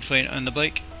we're done fighting on the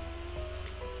bike.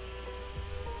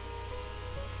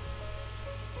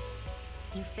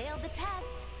 You failed the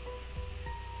test.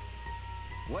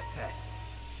 What test?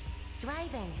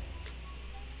 Driving.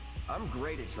 I'm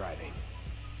great at driving.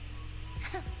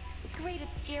 Great at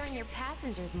scaring your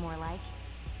passengers, more like.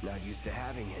 Not used to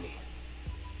having any.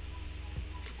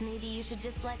 Maybe you should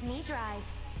just let me drive.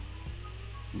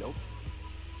 Nope.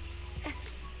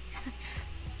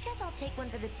 Guess I'll take one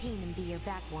for the team and be your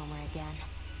back warmer again.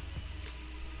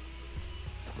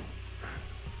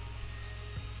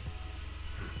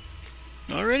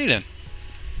 Alrighty then.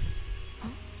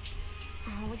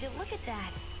 Oh, would you look at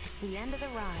that? It's the end of the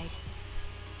ride.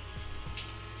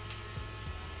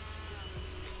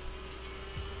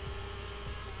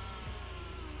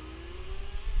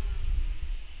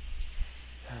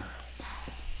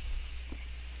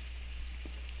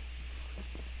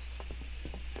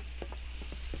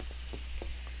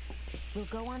 We'll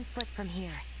go on foot from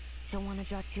here. Don't want to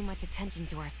draw too much attention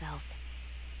to ourselves.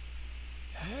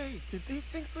 Hey, did these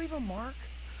things leave a mark?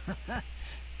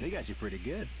 They got you pretty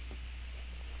good.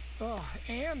 Ugh,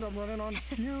 and I'm running on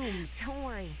fumes. Don't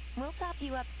worry, we'll top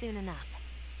you up soon enough.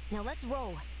 Now let's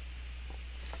roll.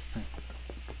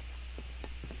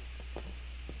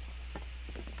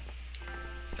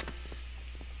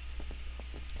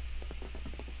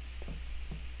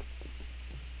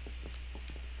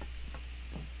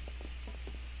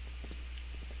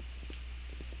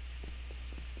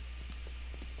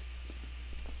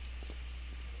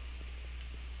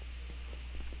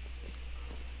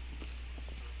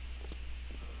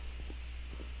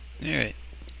 Alright.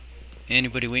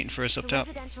 Anybody waiting for us up top?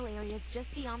 The residential area is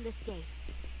just beyond this gate.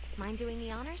 Mind doing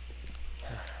the honors?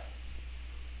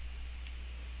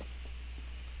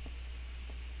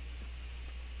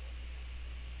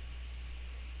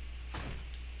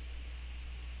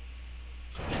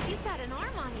 You've got an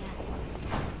arm on you.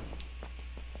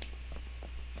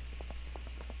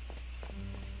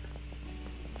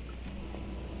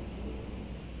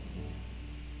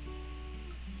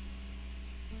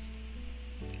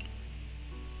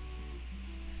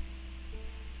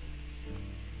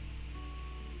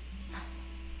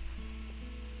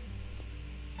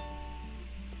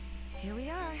 Here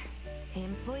we are. The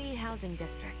employee housing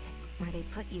district, where they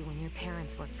put you when your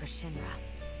parents worked for Shinra.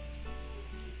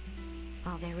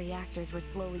 While their reactors were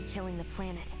slowly killing the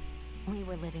planet, we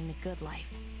were living the good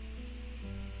life.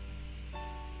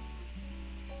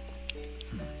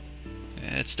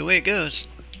 That's the way it goes.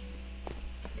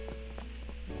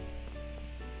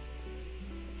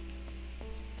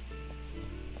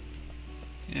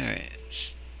 Alright,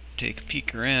 let's take a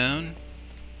peek around.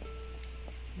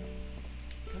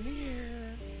 Come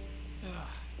here. Ugh,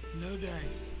 no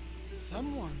dice.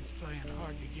 Someone's playing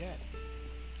hard to get.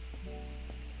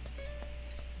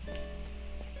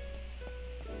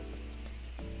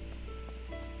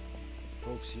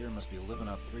 Folks here must be living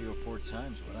off 3 or 4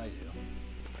 times what I do.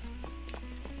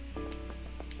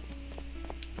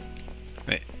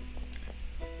 Wait.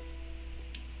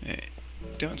 Hey,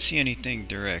 don't see anything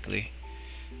directly.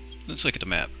 Let's look at the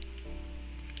map.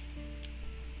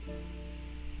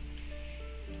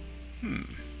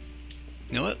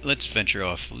 You know what? Let's venture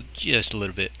off just a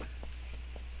little bit.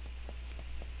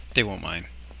 They won't mind.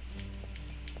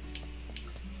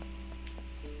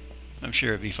 I'm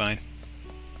sure it'll be fine.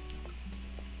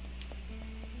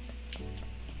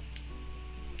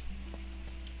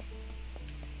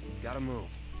 Gotta move.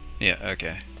 Yeah,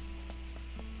 okay.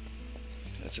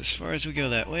 That's as far as we go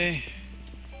that way.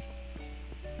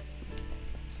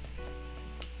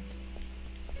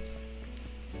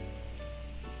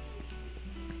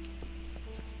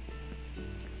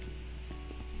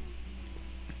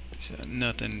 So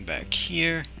nothing back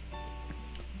here.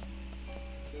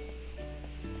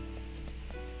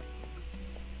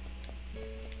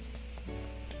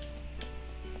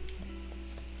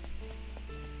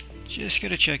 Just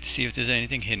gotta check to see if there's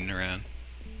anything hidden around.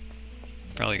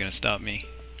 Probably gonna stop me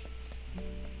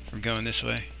from going this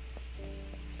way.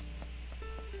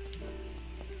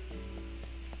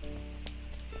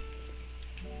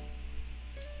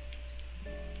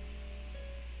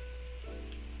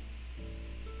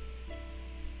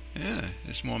 Yeah,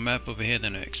 there's more map over here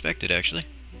than I expected, actually.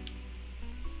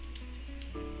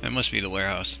 That must be the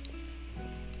warehouse.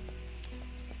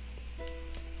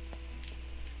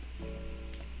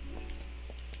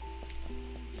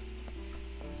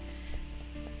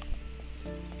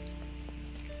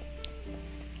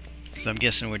 So I'm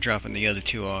guessing we're dropping the other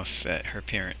two off at her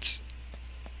parents.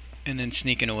 And then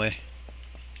sneaking away.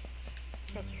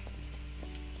 Figures.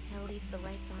 Still leaves the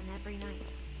lights on every night.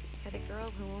 For the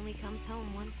girl who only comes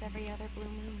home once every other blue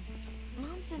moon.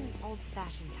 Mom's an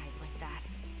old-fashioned type like that.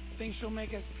 Think she'll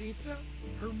make us pizza?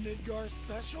 Her Midgar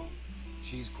special?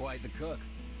 She's quite the cook.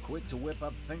 Quick to whip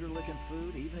up finger-licking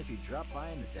food, even if you drop by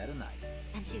in the dead of night.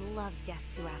 And she loves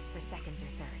guests who ask for seconds or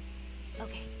thirds.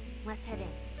 Okay, let's head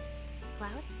in.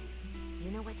 Cloud, you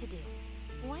know what to do.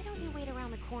 Why don't you wait around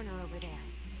the corner over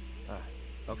there?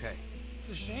 Okay. It's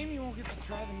a shame you won't get to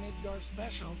try the Midgar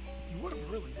special. You would have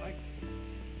really liked it.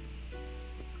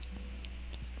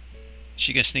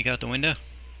 She gonna sneak out the window?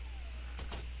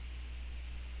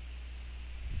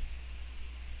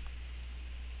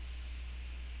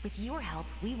 With your help,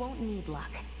 we won't need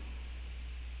luck.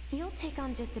 You'll take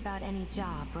on just about any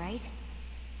job, right?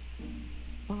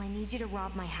 Well, I need you to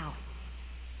rob my house.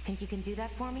 Think you can do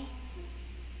that for me?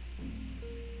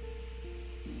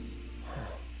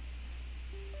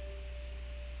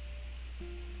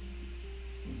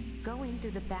 Go in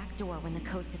through the back door when the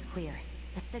coast is clear.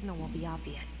 The signal will be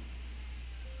obvious.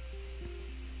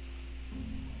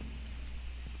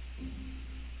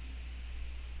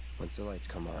 Once the lights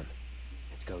come on,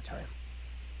 it's go time.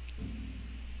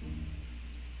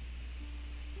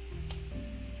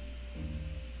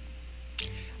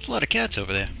 a lot of cats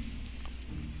over there.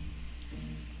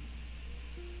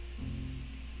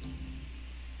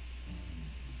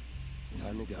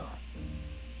 Time to go.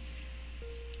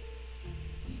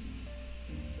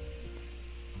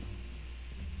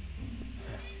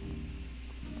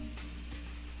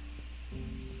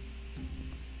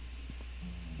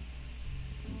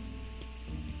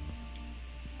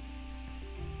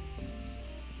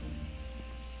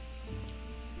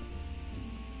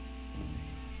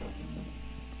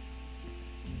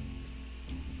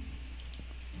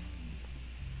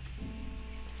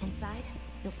 Inside,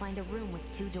 you'll find a room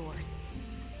with 2 doors.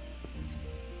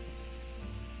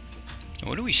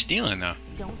 What are we stealing now?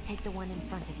 Don't take the one in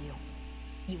front of you.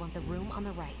 You want the room on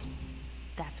the right.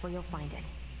 That's where you'll find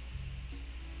it.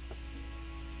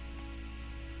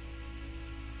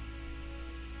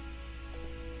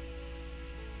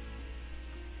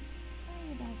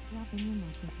 Sorry about dropping in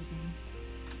like this again.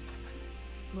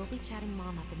 We'll be chatting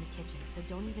Mom up in the kitchen, so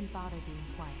don't even bother being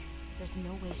quiet. There's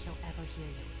no way she'll ever hear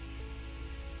you.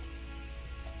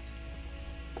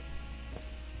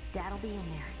 Dad'll be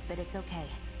in there, but it's okay.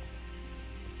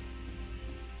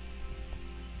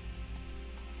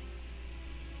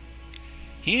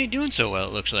 He ain't doing so well,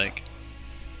 it looks like.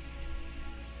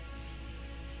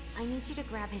 I need you to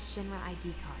grab his Shinra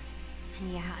ID card.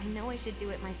 And yeah, I know I should do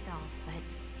it myself,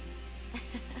 but...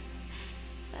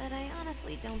 but I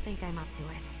honestly don't think I'm up to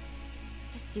it.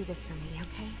 Just do this for me,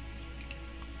 okay?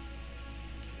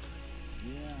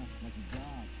 Yeah, like a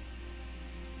god.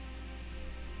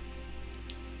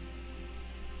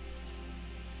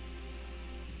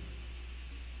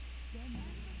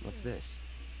 What's this?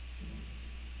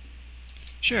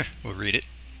 Sure, we'll read it.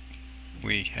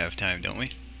 We have time, don't we?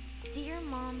 Dear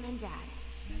Mom and Dad,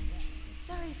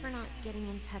 sorry for not getting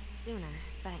in touch sooner,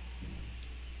 but...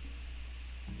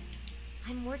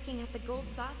 I'm working at the Gold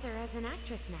Saucer as an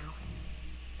actress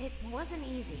now. It wasn't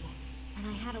easy, and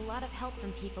I had a lot of help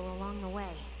from people along the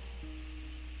way.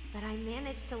 But I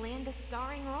managed to land a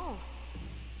starring role.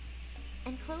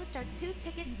 And closed our 2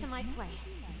 tickets to my play.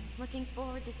 Looking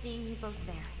forward to seeing you both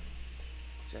there.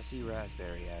 Jessie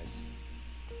Raspberry as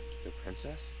the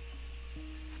princess?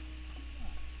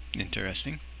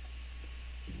 Interesting.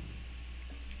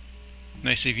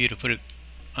 Nice of you to put it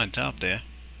on top there.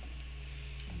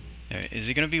 Alright, is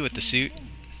it gonna be with the suit?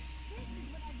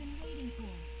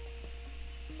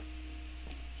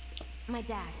 My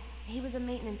dad. He was a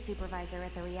maintenance supervisor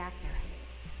at the reactor.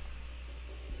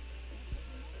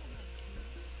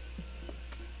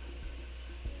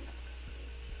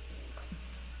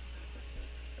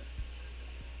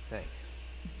 Thanks.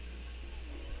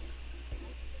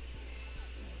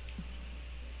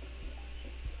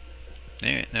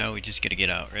 Alright, now we just gotta get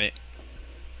out, right?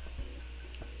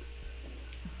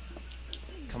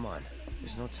 Come on,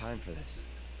 there's no time for this.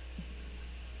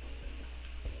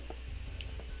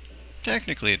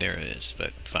 Technically there is,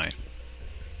 but fine.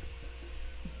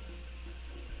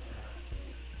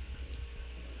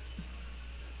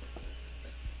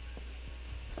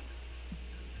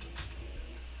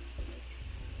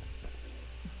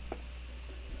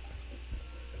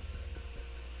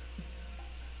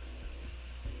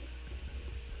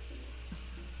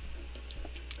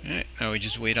 Alright, now we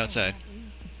just wait outside.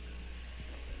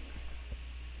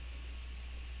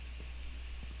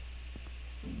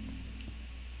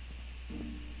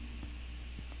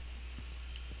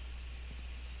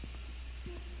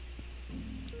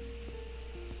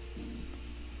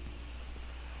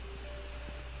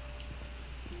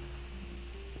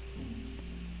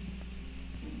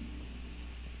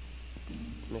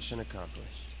 Mission accomplished.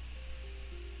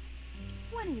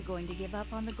 When are you going to give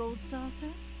up on the Gold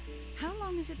Saucer? How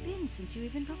long has it been since you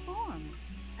even performed?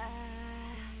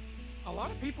 A lot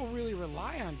of people really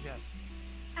rely on Jessie.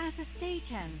 As a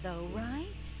stagehand, though, right?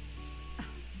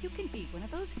 You can be one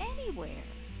of those anywhere.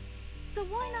 So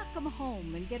why not come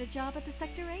home and get a job at the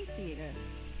Sector 8 theater?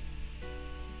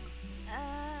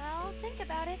 I'll think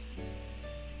about it.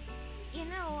 You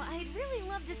know, I'd really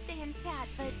love to stay and chat,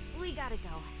 but we gotta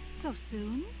go. So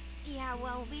soon? Yeah,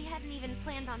 well, we hadn't even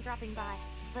planned on dropping by.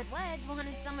 But Wedge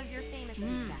wanted some of your famous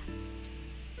pizza.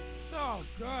 So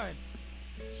good.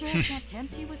 Sure I can't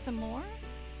tempt you with some more?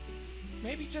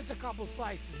 Maybe just a couple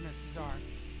slices, Mrs. R.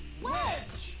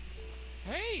 Wedge!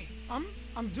 Hey,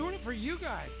 I'm doing it for you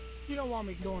guys. You don't want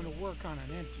me going to work on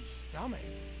an empty stomach.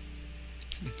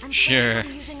 I'm Sure.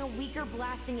 planning on using a weaker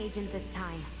blasting agent this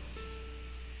time.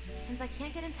 Since I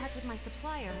can't get in touch with my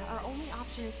supplier, our only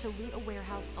option is to loot a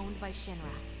warehouse owned by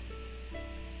Shinra.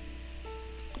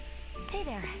 Hey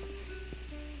there.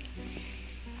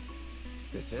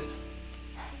 This it?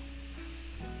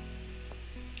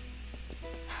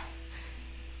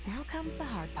 Now comes the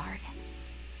hard part.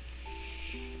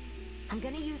 I'm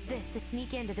gonna use this to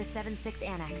sneak into the 7-6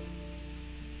 annex.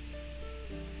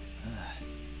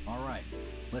 All right,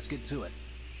 let's get to it.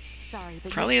 Sorry,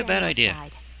 but Probably you're a bad staying idea.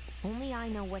 outside. Only I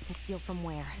know what to steal from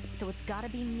where, so it's gotta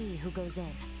be me who goes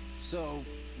in. So,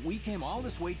 we came all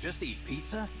this way just to eat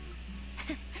pizza?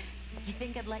 You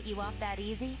think I'd let you off that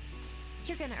easy?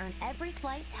 You're gonna earn every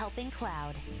slice helping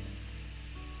Cloud.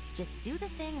 Just do the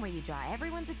thing where you draw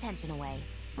everyone's attention away,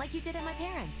 like you did at my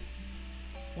parents'.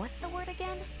 What's the word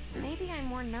again? Maybe I'm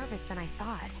more nervous than I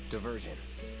thought. Diversion.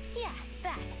 Yeah,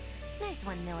 that. Nice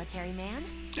one, military man.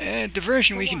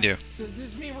 Diversion we can do. Does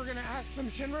this mean we're gonna ask some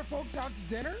Shinra folks out to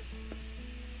dinner?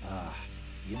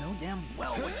 You know damn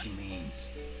well what she means.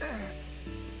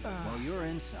 While you're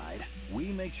inside, we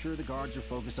make sure the guards are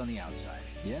focused on the outside,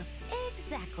 yeah?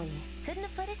 Exactly. Couldn't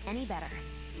have put it any better.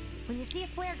 When you see a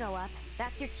flare go up,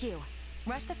 that's your cue.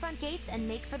 Rush the front gates and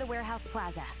make for the warehouse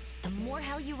plaza. The more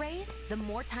hell you raise, the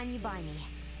more time you buy me.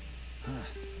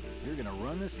 You're gonna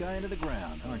run this guy into the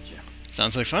ground, aren't you?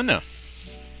 Sounds like fun though.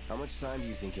 How much time do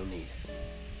you think you'll need?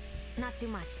 Not too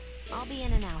much. I'll be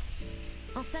in and out.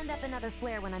 I'll send up another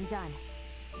flare when I'm done.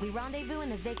 We rendezvous in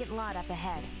the vacant lot up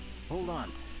ahead. Hold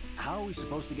on. How are we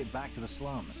supposed to get back to the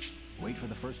slums? Wait for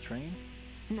the first train?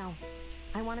 No.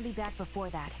 I want to be back before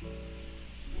that.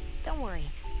 Don't worry.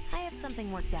 I have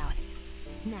something worked out.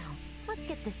 Now, let's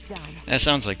get this done. That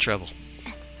sounds like trouble.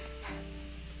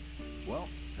 Well,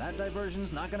 that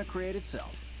diversion's not gonna create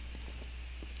itself.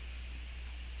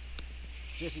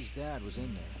 Jesse's dad was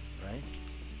in there, right?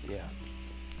 Yeah.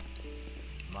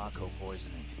 Mako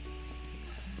poisoning.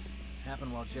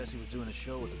 Happened while Jesse was doing a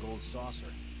show with the Gold Saucer.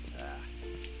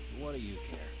 What do you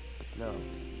care? No.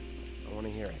 I want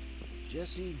to hear it.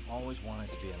 Jessie always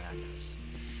wanted to be an actress.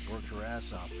 Worked her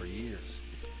ass off for years.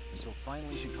 Until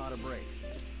finally she caught a break.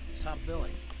 Top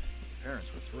billing.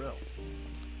 Parents were thrilled.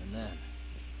 And then,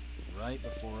 right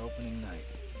before opening night,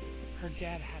 Her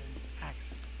dad had an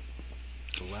accident.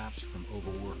 collapsed from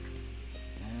overwork.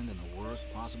 And in the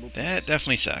worst possible place, That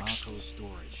definitely sucks. Mako's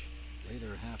storage. Lay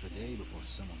there half a day before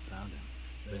someone found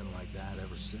him. Been like that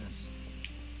ever since.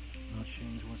 No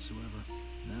change whatsoever.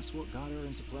 And that's what got her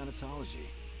into planetology.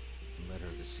 And led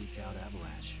her to seek out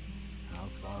Avalanche. How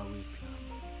far we've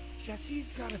come.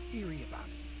 Jesse's got a theory about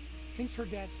it. Thinks her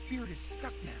dad's spirit is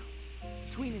stuck now,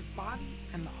 between his body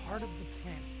and the heart of the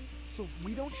planet. So if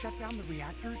we don't shut down the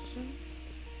reactors soon,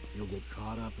 You'll get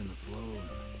caught up in the flow and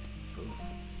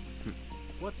poof.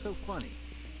 What's so funny?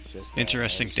 Just that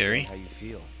Interesting I understand theory. How you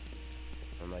feel.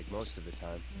 Unlike most of the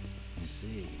time. I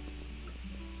see.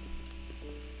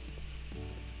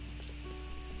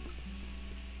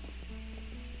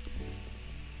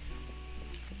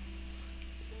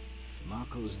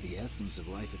 Mako's the essence of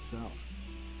life itself.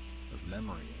 Of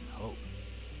memory and hope.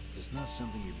 It's not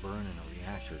something you burn in a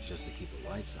reactor just to keep the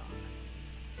lights on.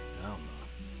 No, Mom.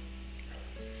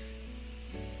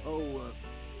 Oh,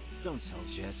 don't tell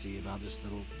Jessie about this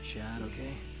little chat,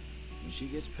 okay? When she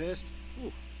gets pissed,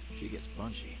 ooh, she gets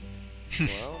punchy.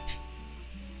 Well,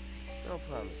 no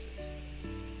promises.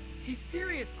 he's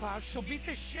serious, Cloud. She'll beat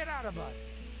the shit out of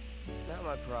us. Not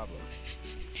my problem.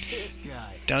 This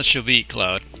guy. Down she'll beat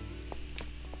Cloud.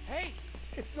 Hey,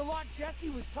 it's the lot Jesse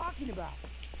was talking about.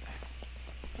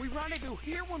 We rendezvous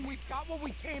here when we've got what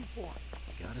we came for.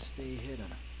 Gotta stay hidden.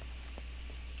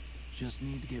 Just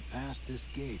need to get past this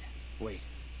gate. Wait.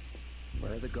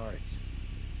 Where are the guards?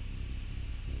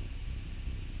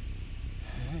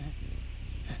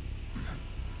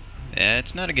 Yeah,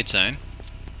 it's not a good sign.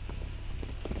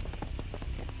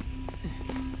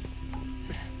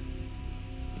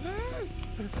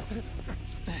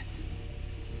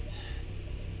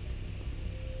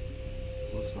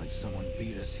 Looks like someone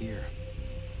beat us here.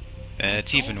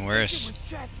 It's even It worse. was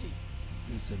Jesse.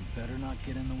 He said better not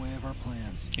get in the way of our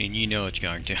plans. And you know it's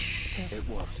going to. It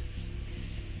won't.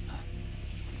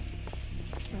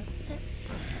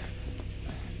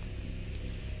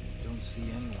 Don't see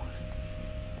anyone.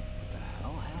 What the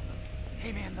hell happened?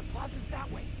 Hey man, the plaza's that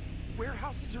way.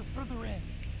 Warehouses are further in.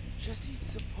 Jesse's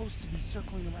supposed to be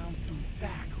circling around from the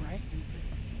back, right?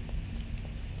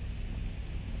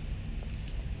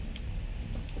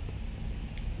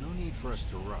 No need for us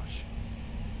to rush.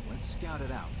 Let's scout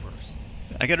it out first.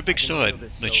 I got a big I can sword. handle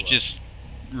this Let's solo. just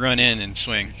run in and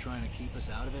swing. You're trying to keep us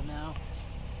out of it now?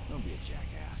 Don't be a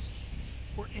jackass.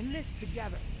 We're in this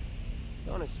together.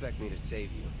 Don't expect me to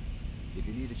save you. If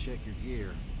you need to check your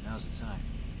gear, now's the time.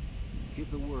 Give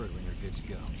the word when you're good to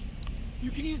go.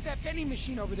 You can use that vending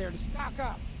machine over there to stock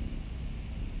up.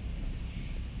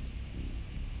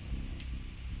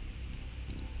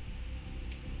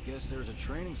 Guess there's a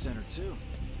training center too.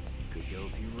 Could go a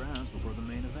few rounds before the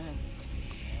main event.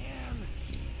 Man,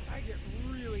 I get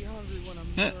really hungry when I'm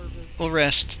Eh, nervous. we'll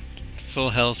rest.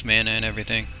 Full health, mana, and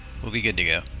everything. We'll be good to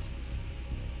go.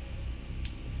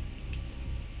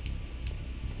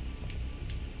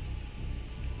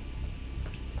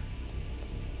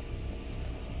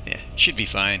 Yeah, should be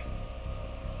fine.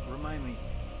 Remind me,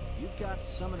 you've got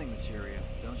summoning materia,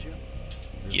 don't you?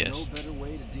 There's Yes. no better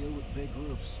way to deal with big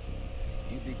groups.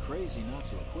 You'd be crazy not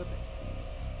to equip it.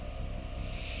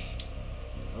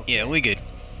 Okay, Yeah, we good.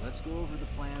 let's go over the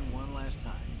plan one last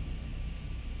time.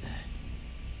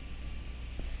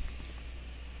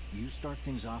 You start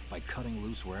things off by cutting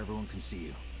loose where everyone can see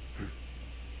you.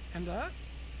 And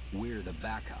us? We're the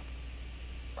backup.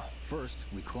 First,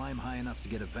 we climb high enough to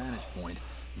get a vantage point,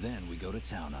 then we go to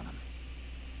town on them.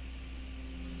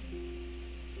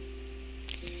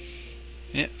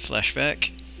 Yeah,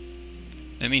 flashback.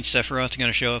 That means Sephiroth's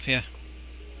gonna show up here.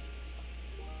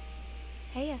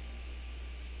 Heya.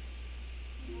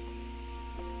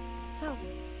 So,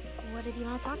 what did you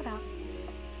want to talk about?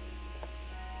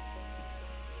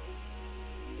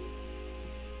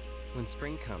 When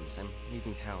spring comes, I'm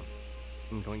leaving town.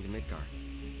 I'm going to Midgar.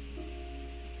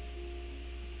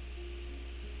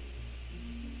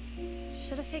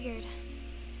 Should have figured.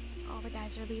 All the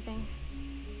guys are leaving.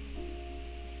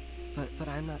 But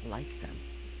I'm not like them.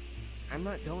 I'm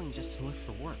not going just to look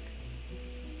for work.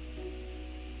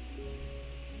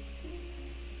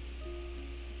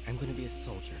 I'm going to be a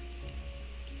soldier.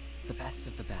 The best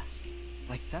of the best.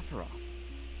 Like Sephiroth.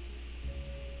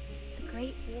 The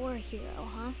Great War Hero,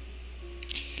 huh?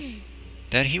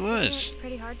 That he Isn't was. it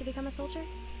pretty hard to become a soldier?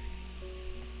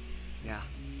 Yeah.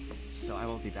 So I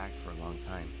won't be back for a long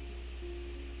time.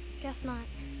 Guess not.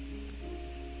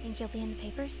 Think you'll be in the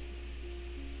papers?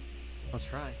 I'll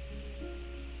try.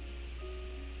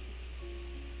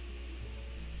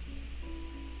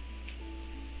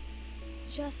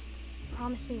 Just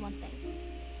promise me one thing.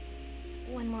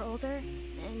 When we're older,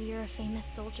 and you're a famous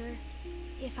soldier,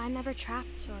 if I'm ever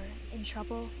trapped or in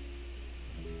trouble,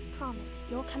 promise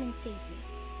you'll come and save me.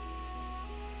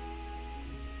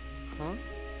 Huh?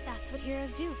 That's what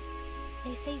heroes do.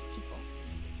 They save people.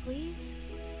 Please?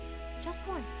 Just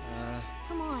once.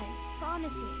 Come on,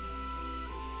 promise me.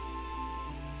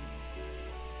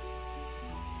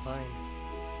 Fine.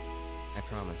 I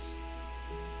promise.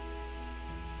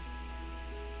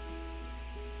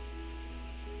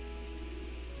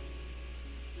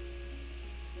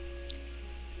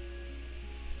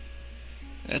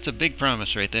 That's a big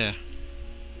promise right there.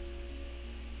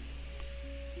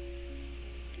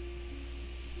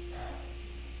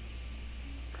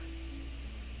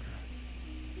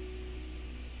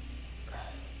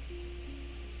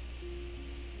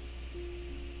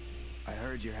 I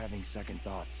heard you're having second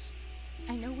thoughts.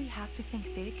 I know we have to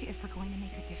think big if we're going to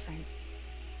make a difference.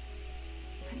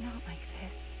 But not like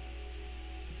this.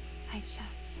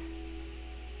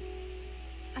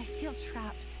 I feel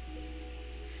trapped.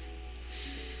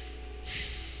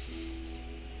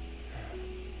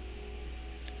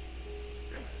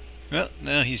 Well,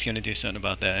 now he's gonna do something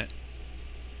about that.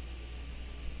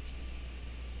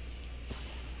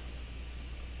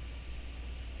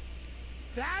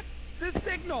 That's the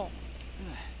signal!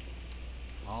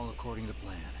 All according to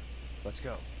plan. Let's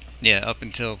go. Yeah, up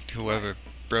until whoever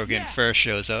broke in first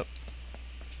shows up.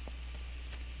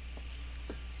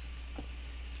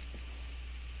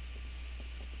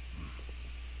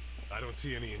 I don't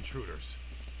see any intruders.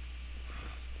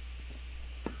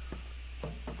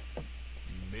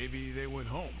 Maybe they went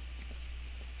home.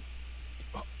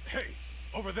 Oh, hey,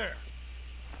 over there.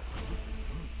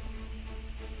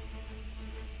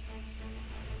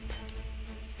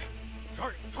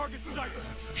 Target sighted.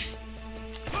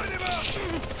 Find him out.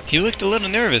 He looked a little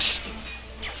nervous.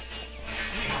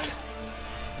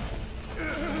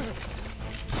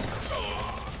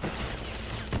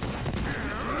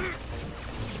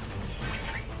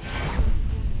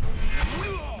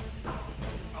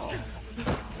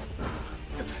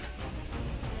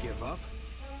 Give up?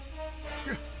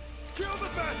 Kill the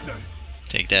bastard.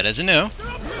 Take that as a no.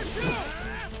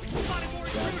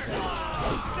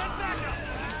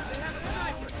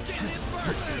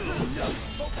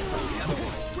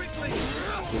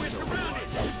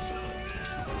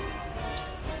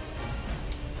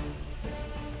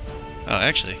 Oh,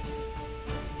 actually,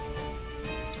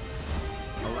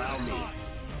 Allow me.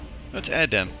 let's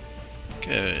add them.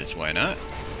 'Cause why not?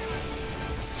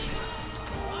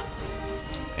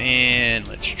 And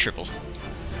let's triple.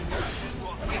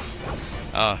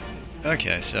 Ah,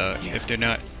 okay, so if they're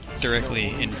not directly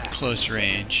in close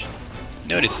range.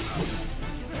 Noted.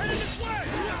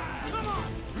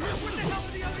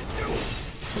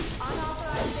 I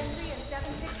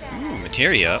Ooh,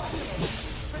 materia up.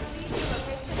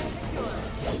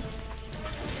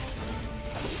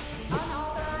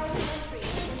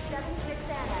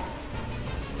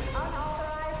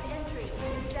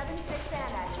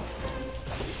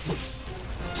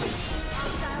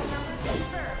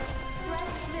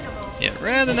 Yeah,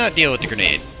 rather not deal with the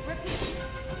grenade.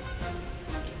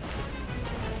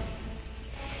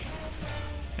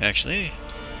 Actually,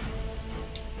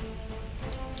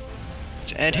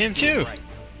 let's add him too.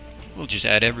 We'll just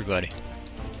add everybody.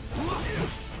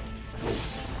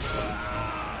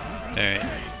 Alright.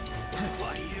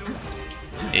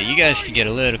 Yeah, you guys can get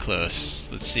a little close.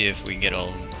 Let's see if we can get all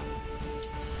of them.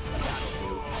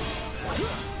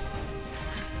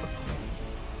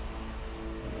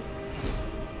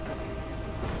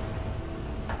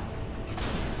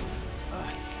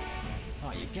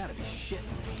 Oh, you gotta be shitting me.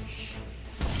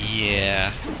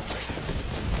 Yeah.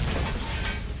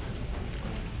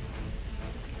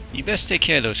 You best take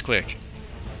care of those quick.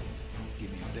 Give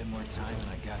me a bit more time and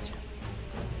I got you.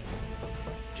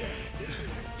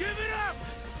 Give it up!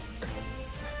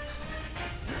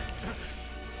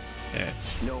 Yeah.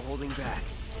 No holding back.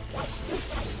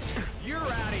 You're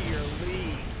out of your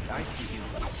league. I see you.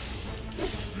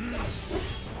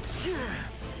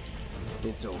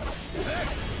 It's over.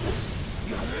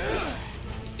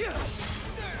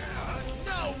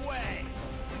 No way!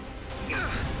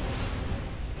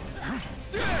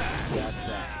 That's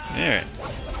that. Alright.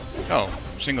 Oh,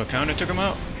 single counter took him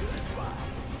out?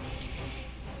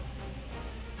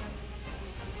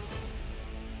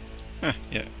 Huh,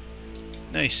 yeah.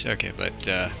 Nice, okay, but,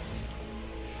 yeah,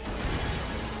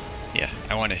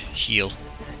 I want to heal.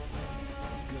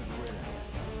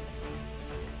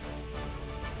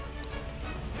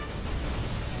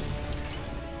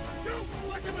 Don't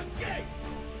let him escape!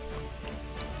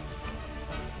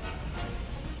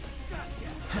 Gotcha.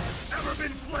 Ever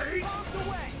been played? Bombs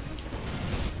away!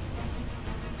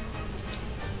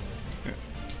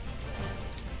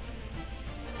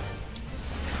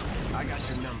 I got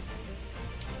your number.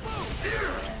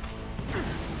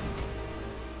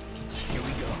 Here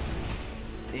we go.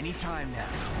 Anytime now.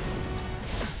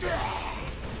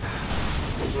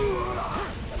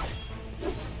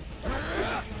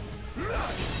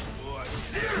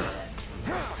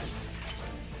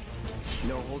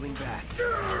 No holding back.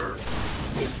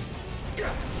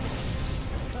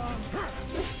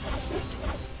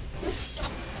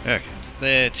 Okay,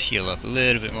 let's heal up a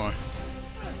little bit more.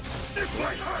 This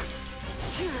might hurt!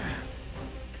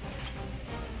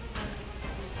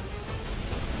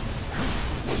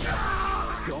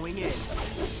 Going in.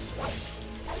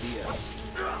 See ya.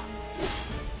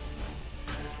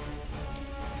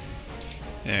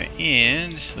 Alright,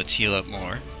 and let's heal up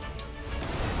more.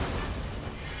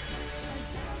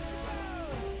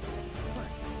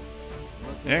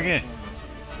 Okay.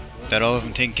 That all of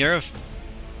them taken care of?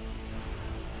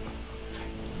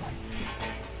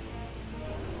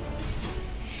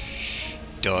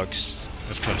 Dogs.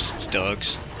 Of course it's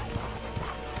dogs.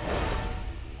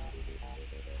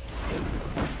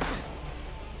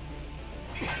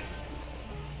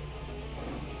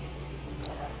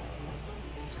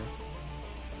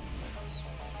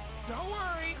 Don't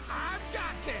worry, I've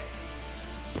got this.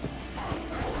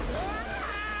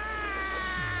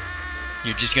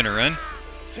 You're just gonna run?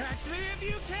 Catch me if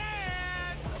you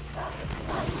can.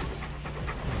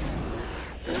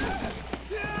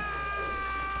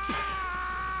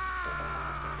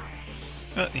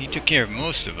 Well, he took care of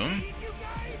most of them,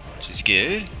 which is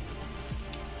good.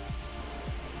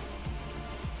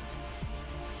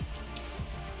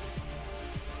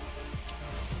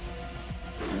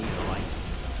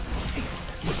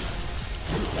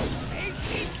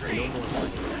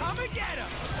 Come and get him!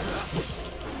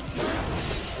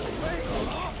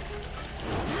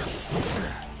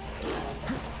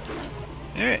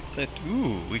 Alright,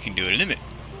 ooh, we can do a limit.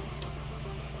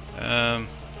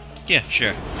 Yeah,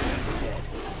 sure.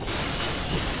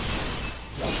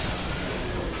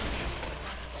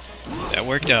 That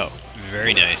worked out.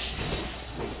 Very nice.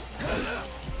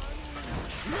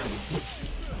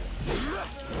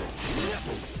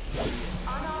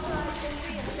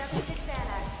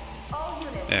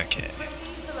 Okay.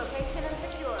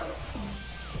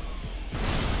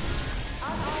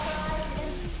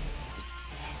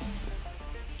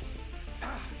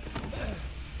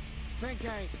 Think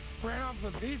I ran off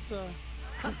the pizza.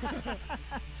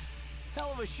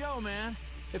 Hell of a show, man.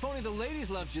 If only the ladies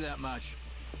loved you that much.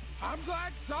 I'm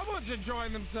glad someone's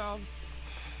enjoying themselves.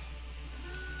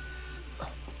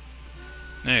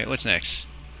 Alright, what's next?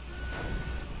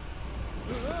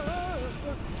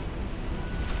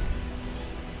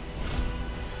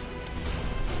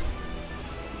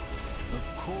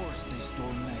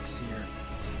 store mechs here.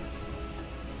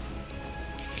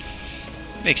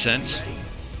 Makes sense.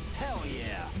 Hell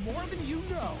yeah. More than you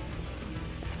know.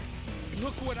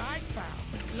 Look what I found.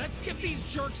 Let's give these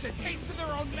jerks a taste of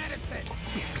their own medicine.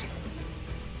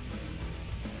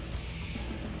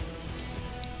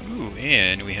 Ooh,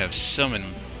 and we have summon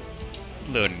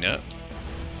loading up.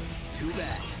 Too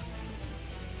bad.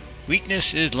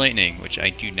 Weakness is lightning, which I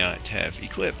do not have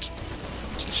equipped,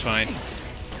 which is fine.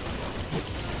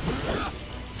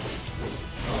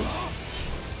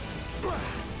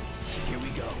 Here we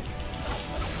go.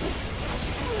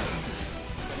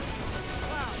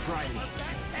 Try me.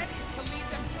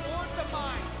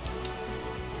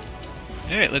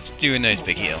 Alright, let's do a nice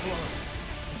big heal.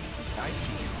 I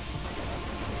see you.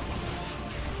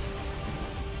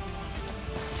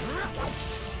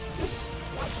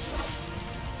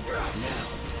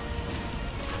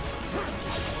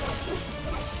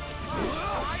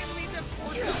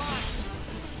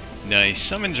 Nice,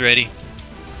 summon's ready.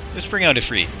 Let's bring out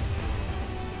Ifrit.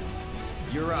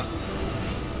 You're up.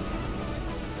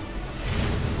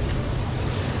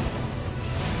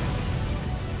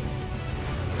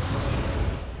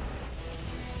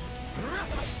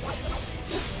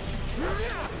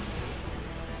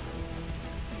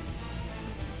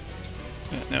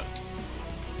 No.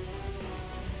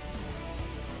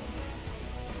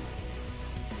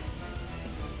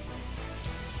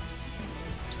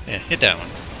 Yeah, hit that one.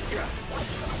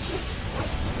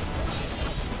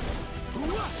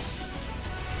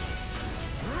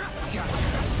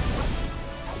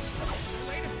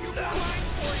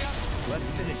 Let's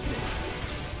finish this.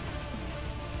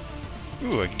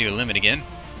 Ooh, I can do a limit again.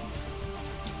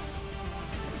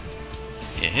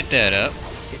 Yeah, hit that up.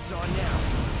 It's on now.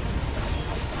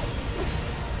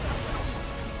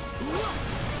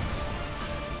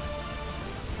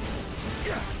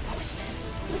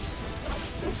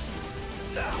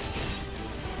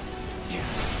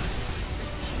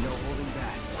 No holding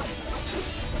back.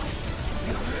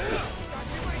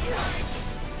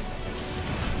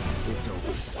 It's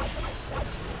over.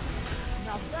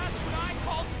 Now that's what I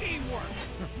call teamwork.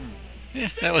 Yeah,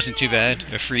 that wasn't too bad.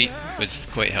 Ifrit was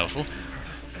quite helpful.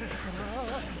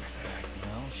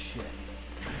 Well, shit.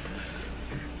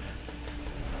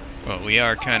 Well, we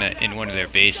are kind of in one of their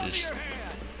bases.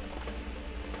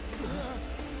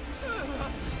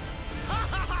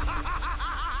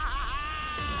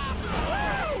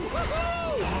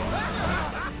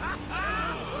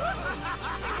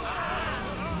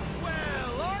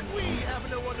 Well, aren't we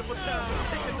having a wonderful time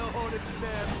kicking the hornet's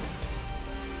nest?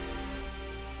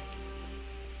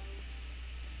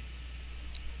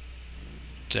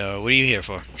 So, what are you here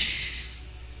for?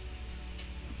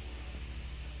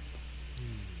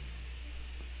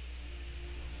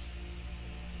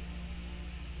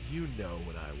 You know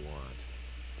what I want.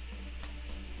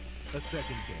 A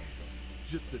second dance.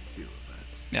 Just the two of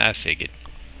us. Nah, I figured.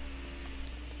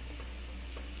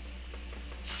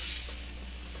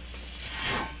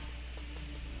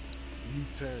 You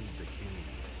turned the key.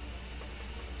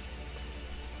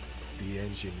 The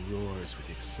engine roars with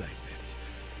excitement.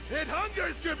 It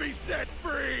hungers to be set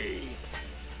free!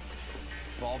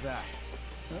 Fall back.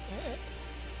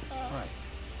 Right.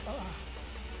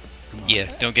 Come on.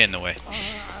 Yeah, don't get in the way.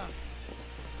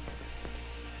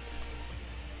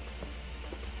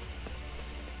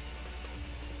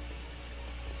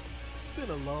 It's been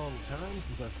a long time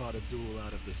since I fought a duel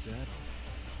out of the saddle.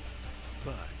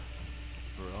 But,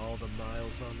 for all the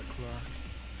miles on the clock,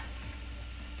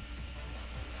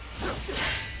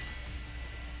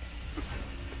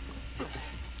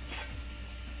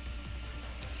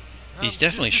 He's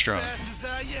definitely strong. as fast as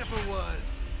I ever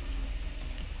was.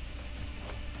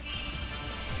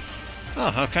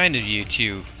 Oh, how kind of you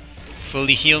to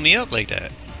fully heal me up like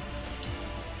that.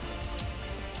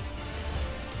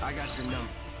 I got your number.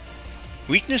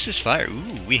 Weakness is fire.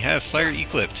 Ooh, we have fire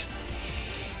equipped.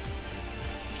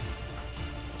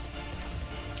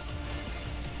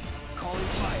 Calling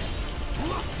fire.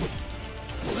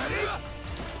 Ready?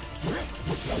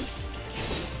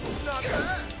 Not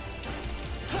bad.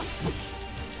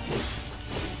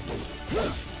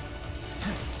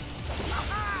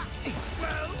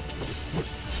 Well,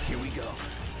 Here we go.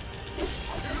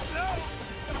 too slow.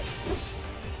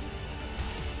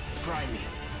 Try me.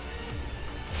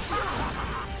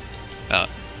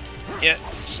 Yeah.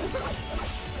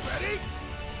 Ready?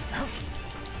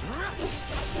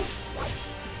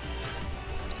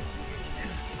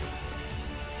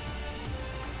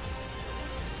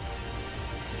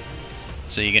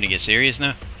 So you're gonna get serious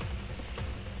now?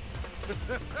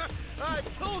 I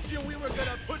told you we were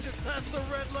gonna push it past the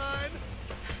red line.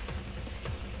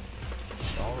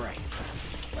 All right.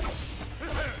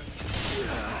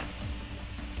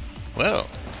 Well.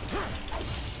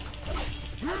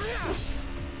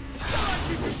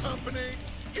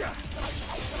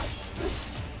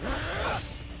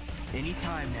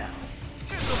 Anytime now.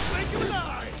 In the blink of an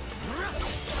eye!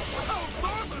 Oh,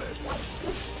 marvelous!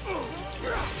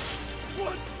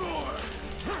 Once more!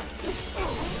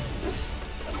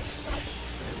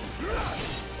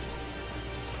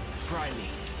 Try me.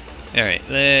 Alright,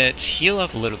 let's heal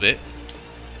up a little bit.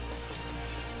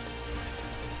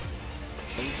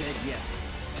 Ain't dead yet.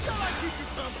 Shall I keep you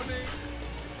company?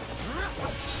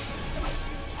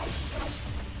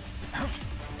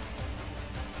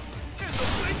 In the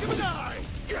blink of an eye!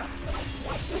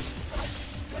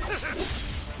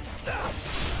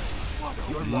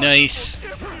 Nice.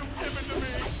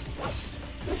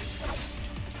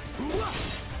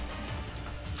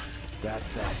 That's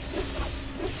that.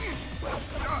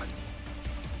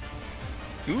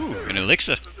 Ooh, an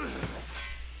elixir.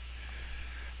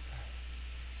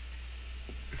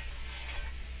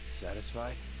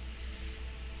 Satisfied?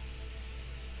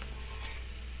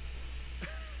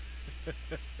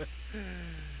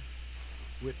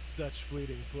 With such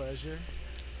fleeting pleasure?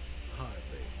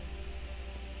 Hardly.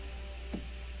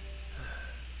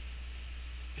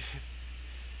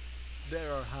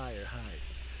 There are higher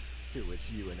heights to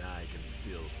which you and I can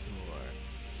still soar.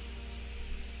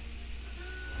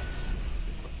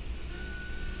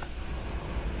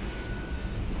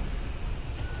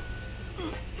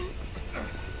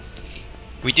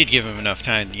 We did give him enough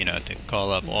time, you know, to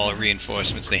call up all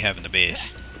reinforcements they have in the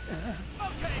base.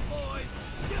 Okay, boys,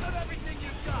 give them everything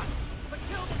you've got, but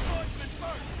kill the swordsman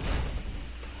first.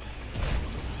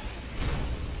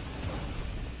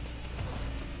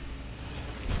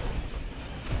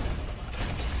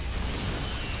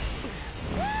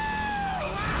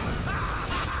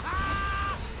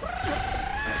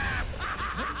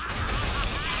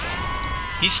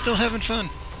 He's still having fun.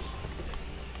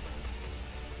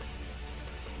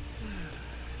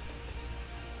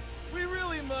 We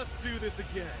really must do this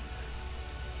again.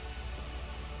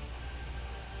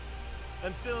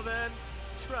 Until then,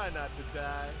 try not to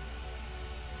die.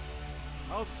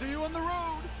 I'll see you on the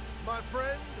road, my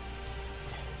friend.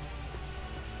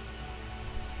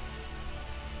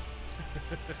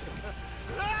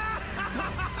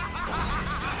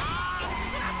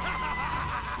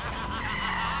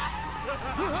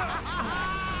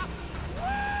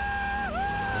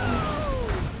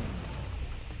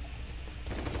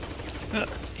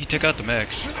 He took out the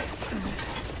mechs.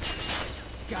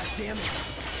 God damn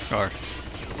it. Or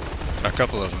a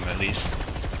couple of them at least.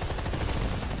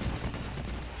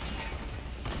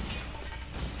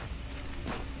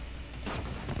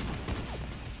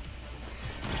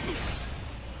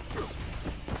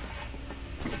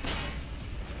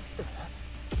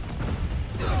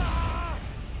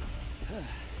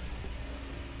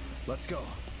 Let's go.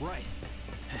 Right.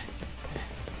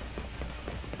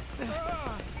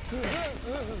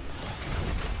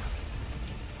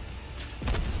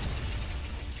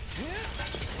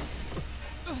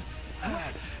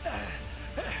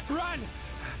 Run!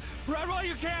 Run while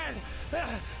you can!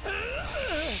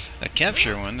 A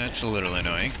capture one, that's a little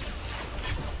annoying.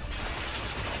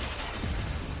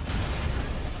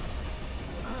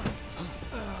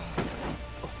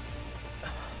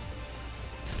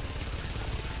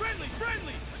 Friendly!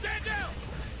 Friendly! Stand down!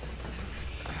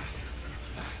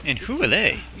 And who are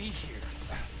they? Be here.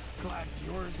 Glad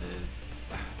yours is.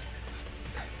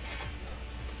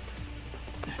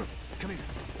 Come here.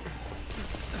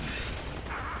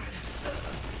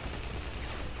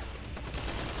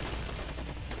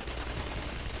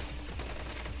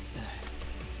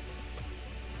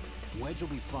 Wedge will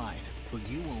be fine, but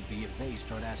you won't be if they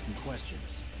start asking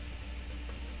questions.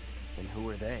 And who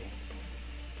are they?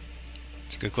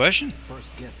 It's a good question.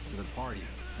 First guests to the party,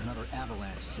 another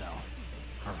avalanche cell.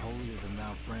 Our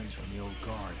holier-than-thou friends from the old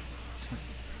guard.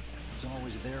 It's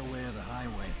always their way or the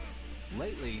highway.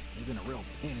 Lately, they've been a real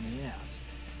pain in the ass.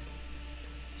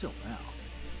 Till now.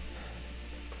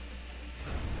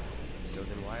 So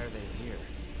then why are they here?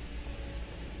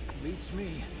 Beats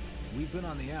me. We've been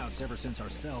on the outs ever since our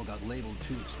cell got labeled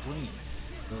too extreme.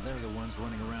 Though they're the ones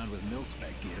running around with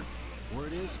mil-spec gear.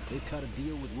 Word is, they cut a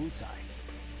deal with Wutai.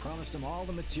 Promised them all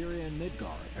the materia in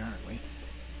Midgar, apparently.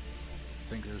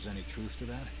 Think there's any truth to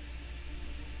that?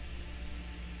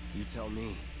 You tell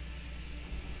me.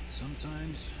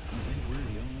 Sometimes I think we're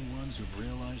the only ones who've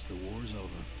realized the war's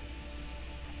over.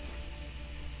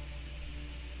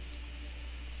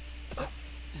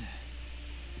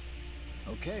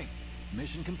 Okay,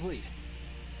 mission complete.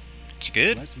 It's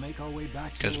good. Let's make our way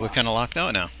back to Because the we're lodge. kind of locked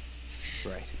out now.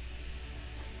 Right.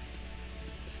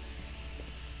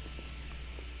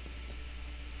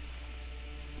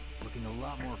 looking a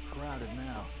lot more crowded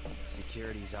now.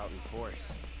 Security's out in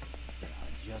force.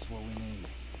 Just what we need.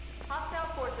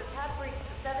 Hostile forces have breached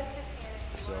the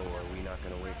 715. So, are we not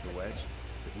gonna wait for Wedge?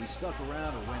 If we stuck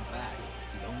around or went back,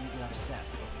 he'd only get upset.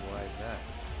 Why is that?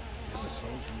 As a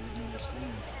soldier, you wouldn't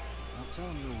understand. I'll tell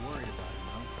him you were worried about him,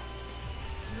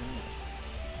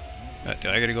 though. Do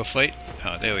I gotta go fight?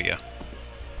 Oh, there we go.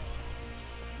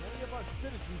 Many of our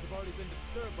citizens have already been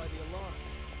disturbed by the alarm.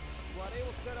 Squad A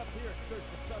will set up here and search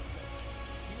for suspects.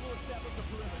 We will establish a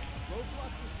perimeter.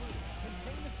 Roadblocks included.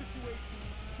 Contain the situation.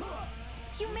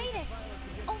 You made it!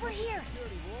 Over here!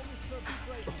 Security will only serve the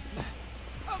traitors.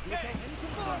 Okay,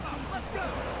 form up. Let's go.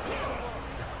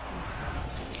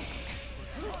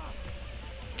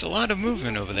 It's a lot of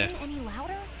movement over there. Any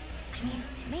louder? I mean,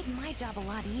 it made my job a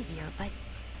lot easier, but...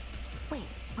 Wait,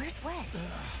 where's Wedge?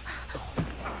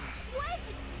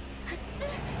 Wedge!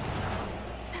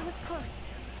 That was close.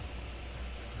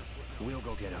 We'll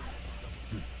go get him.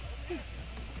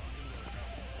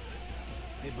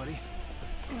 Hey, buddy.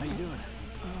 How you doing?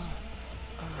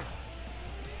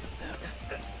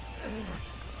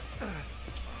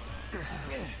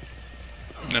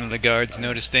 None of the guards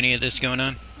noticed any of this going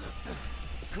on?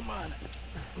 Come on.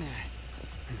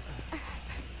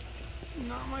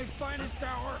 Not my finest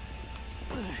hour.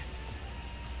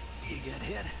 You get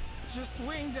hit? Just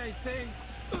swinged, I think.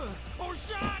 Oh,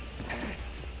 shot!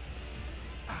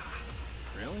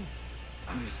 Really?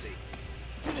 Let me see.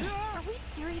 Are we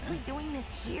seriously doing this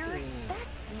here?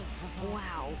 That's...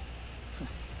 wow.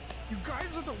 You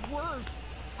guys are the worst.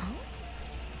 Huh?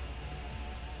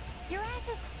 Your ass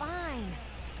is fine.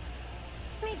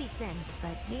 Maybe singed,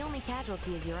 but the only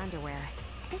casualty is your underwear.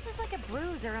 This is like a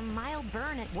bruise or a mild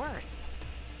burn at worst.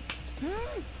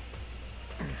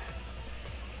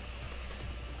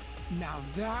 Now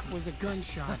that was a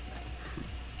gunshot.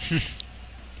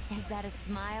 Is that a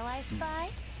smile I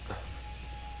spy?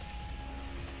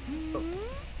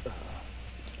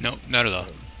 Nope, not at all.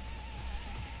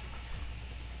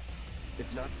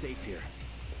 It's not safe here.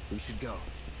 We should go.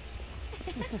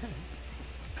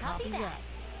 Copy that.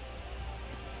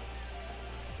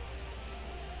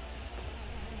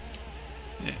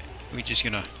 Yeah, we just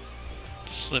gonna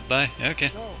slip by? Okay.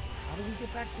 So, how do we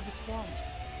get back to the slums?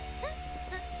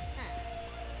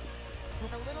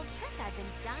 With a little trick I've been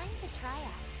dying to try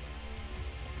out.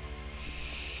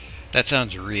 That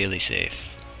sounds really safe.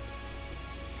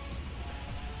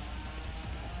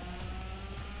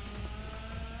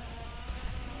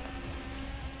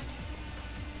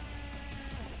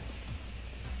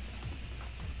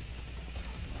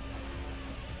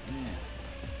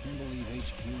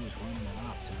 HQ is running an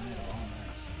op tonight of all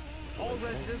nights. All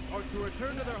residents are to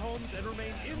return to their homes and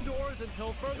remain indoors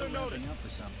until further notice. Up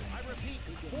for something. I repeat,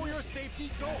 for your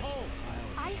safety, go home.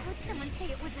 I heard someone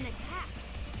say it was an attack.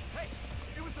 Hey,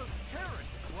 it was those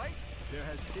terrorists, right? There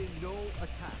has been no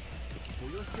attack. For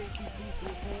your safety, please go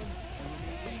home and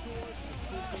remain indoors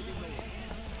until further notice.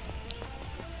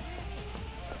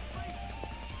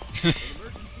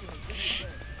 Emergency has been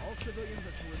declared. All civilians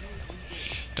are to remain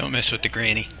indoors. Don't mess with the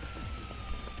granny.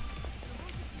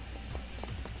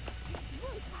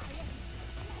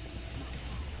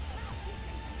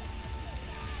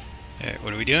 Alright,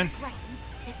 what are we doing? Right.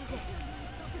 This is it.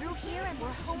 Through here and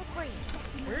we're home free.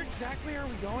 Where exactly are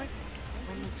we going?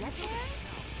 When we get there,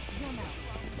 you'll know.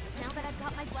 Now that I've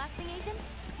got my blasting agent,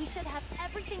 we should have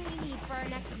everything we need for our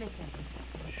next mission.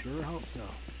 Sure hope so.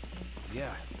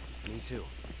 Yeah, me too.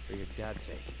 For your dad's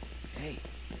sake. Hey,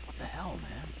 what the hell,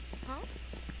 man? Huh?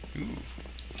 Ooh.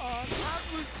 That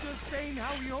was just saying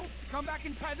how we hope to come back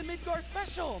and try the Midgard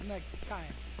special next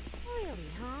time. Really,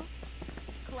 huh?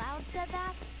 Cloud said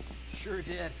that? Sure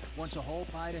did. Wants a whole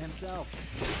pie to himself.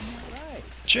 Right.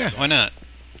 Sure, why not?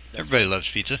 Everybody loves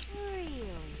pizza. Really?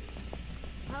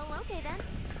 Well, okay then.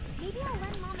 Maybe I'll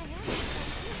lend Mom a hand.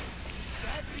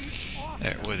 That'd be awesome.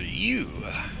 Alright, what are you?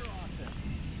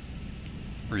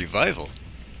 Revival.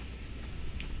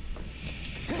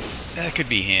 That could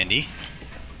be handy.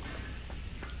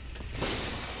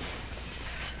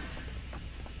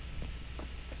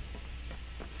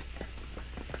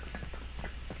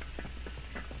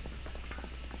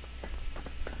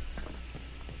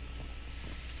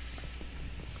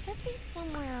 Should be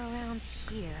somewhere around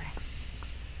here.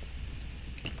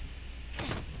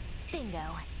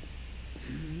 Bingo.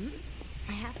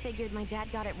 I half figured my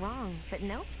dad got it wrong, but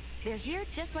nope. They're here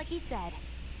just like he said.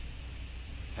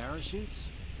 Parachutes?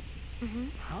 Mm-hmm.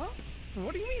 Huh?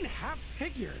 What do you mean half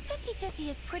figured? 50-50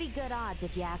 is pretty good odds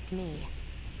if you ask me.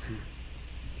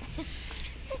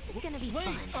 This is gonna be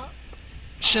fun.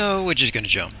 So, we're just gonna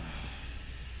jump.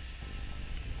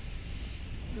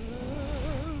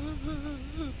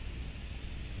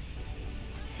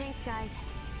 guys.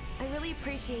 I really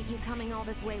appreciate you coming all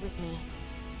this way with me.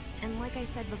 And like I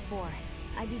said before,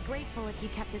 I'd be grateful if you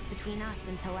kept this between us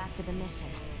until after the mission.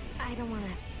 I don't want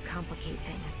to complicate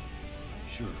things.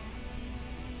 Sure.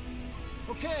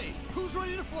 Okay, who's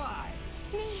ready to fly?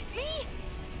 Me!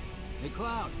 Hey,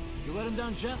 Cloud, you let him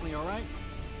down gently, all right?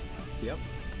 Yep.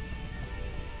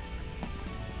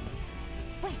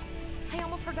 Wait, I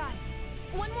almost forgot.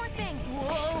 One more thing.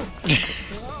 Whoa!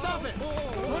 Stop it!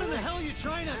 What in the hell are you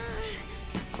trying to...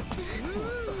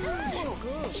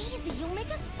 Easy, you'll make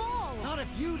us fall. Not if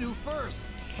you do first.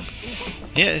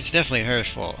 Yeah, it's definitely her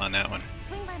fault on that one.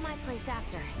 Swing by my place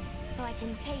after, so I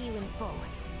can pay you in full.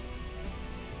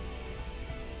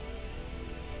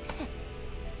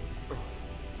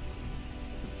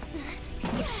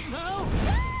 No!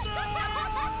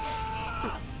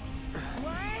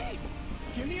 Wait!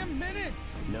 Give me a minute!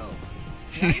 No,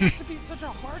 Why you have to be such a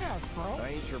hard ass, bro? I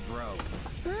ain't your bro.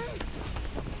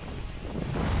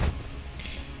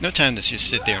 No time to just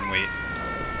sit there and wait.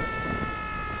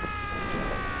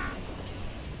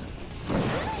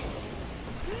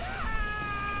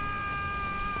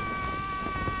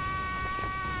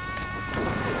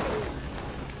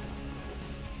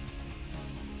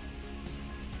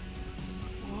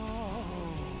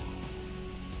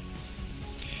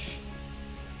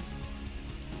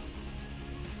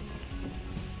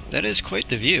 That is quite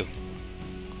the view.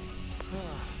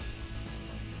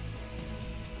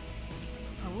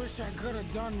 I wish I could have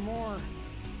done more.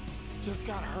 Just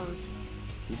got hurt.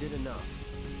 You did enough.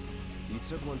 You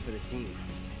took one for the team.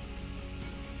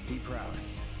 Be proud.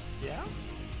 Yeah?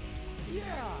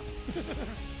 Yeah.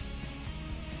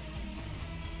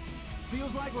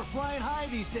 Feels like we're flying high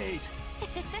these days.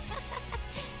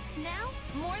 Now,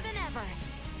 more than ever.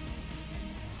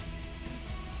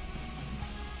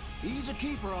 He's a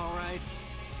keeper, all right.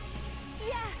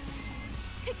 Yeah!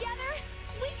 Together,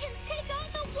 we can take on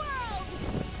the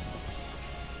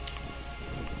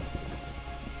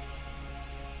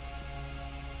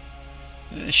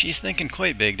world! She's thinking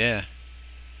quite big there.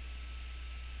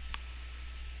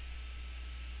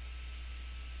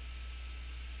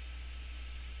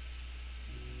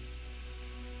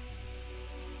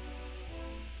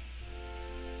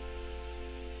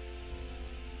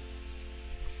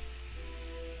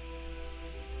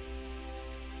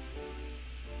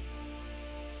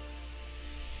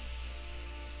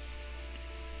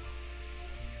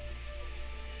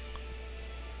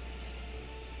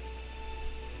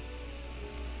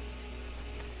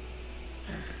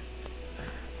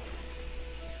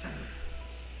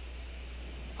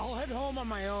 I'll head home on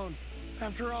my own.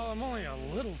 After all, I'm only a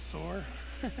little sore.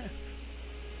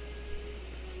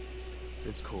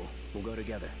 It's cool. We'll go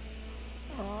together.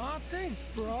 Aw, thanks,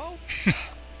 bro.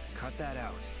 Cut that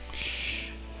out.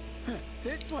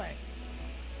 This way.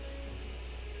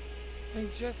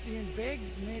 Think Jesse and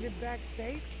Biggs made it back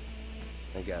safe?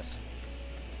 I guess.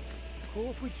 Cool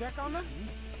if we check on them?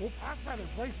 We'll pass by their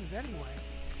places anyway.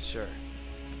 Sure.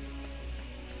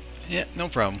 Yeah, no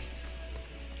problem.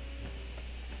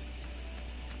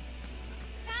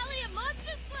 Tally of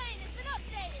monster slain has been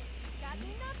updated. Got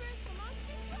new numbers for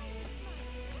monster slain.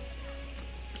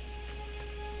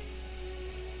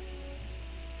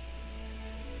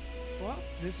 Well,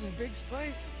 this is Biggs'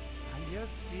 place. I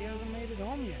guess he hasn't made it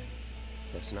home yet.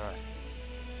 Guess not.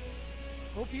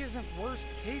 Hope he isn't worst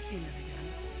casing it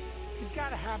again. He's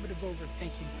got a habit of overthinking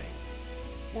things,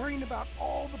 worrying about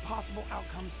all the possible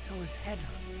outcomes till his head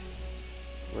hurts.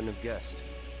 Wouldn't have guessed.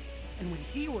 And when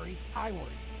he worries, I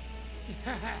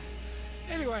worry.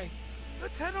 Anyway,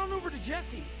 let's head on over to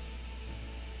Jesse's.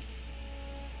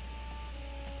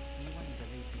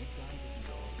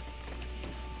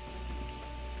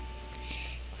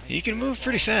 He can move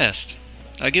pretty fast.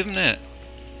 I'll give him that.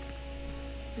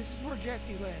 This is where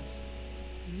Jesse lives.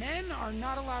 Men are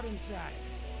not allowed inside.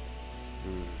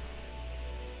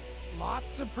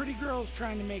 Lots of pretty girls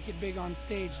trying to make it big on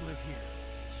stage live here.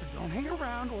 So don't hang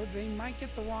around or they might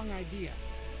get the wrong idea.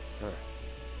 Huh.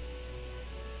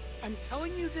 I'm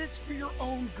telling you this for your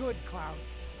own good, Cloud.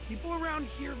 People around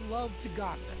here love to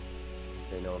gossip.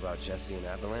 They know about Jesse and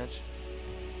Avalanche?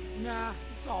 Nah,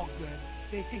 it's all good.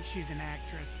 They think she's an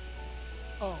actress.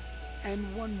 Oh,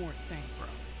 and one more thing, bro.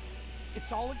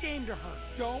 It's all a game to her.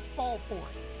 Don't fall for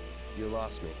it. You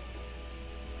lost me.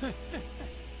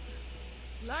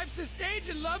 Life's a stage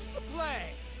and love's the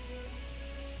play.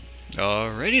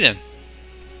 Alrighty then.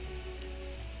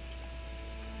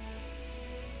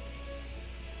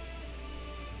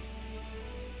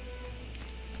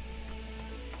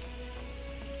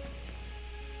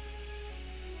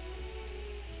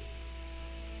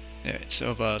 Alright,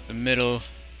 so about the middle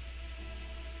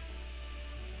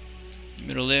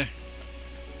Middle there.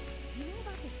 You know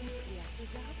about the secret reactor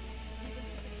jobs?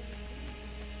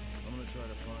 I'm gonna try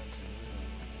to find some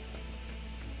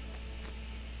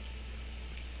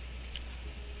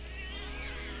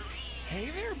Hey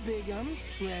there, Bigums,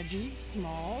 Reggie,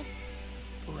 Smalls.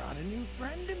 Brought a new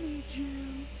friend to meet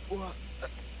you. What?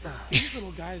 These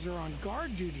little guys are on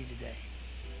guard duty today.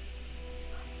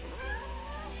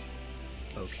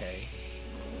 Okay.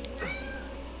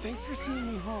 Thanks for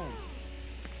seeing me home.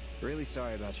 Really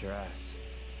sorry about your ass.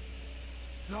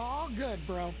 It's all good,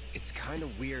 bro. It's kind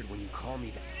of weird when you call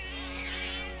me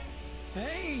that.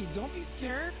 Hey, don't be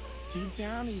scared. Deep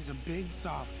down, he's a big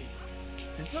softie.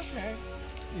 It's okay.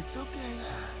 It's okay.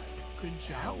 Good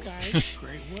job, guys.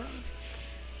 Great work.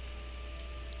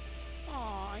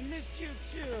 Aw, I missed you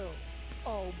too.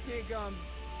 Oh, Bigums.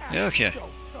 Okay. So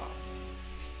tough.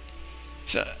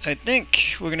 So I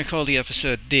think we're gonna call the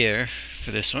episode there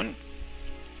for this one.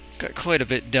 Got quite a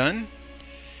bit done.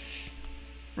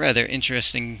 Rather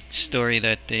interesting story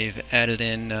that they've added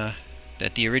in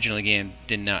that the original game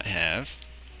did not have.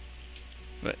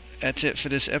 But that's it for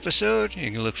this episode.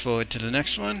 You can look forward to the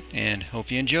next one, and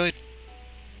hope you enjoyed.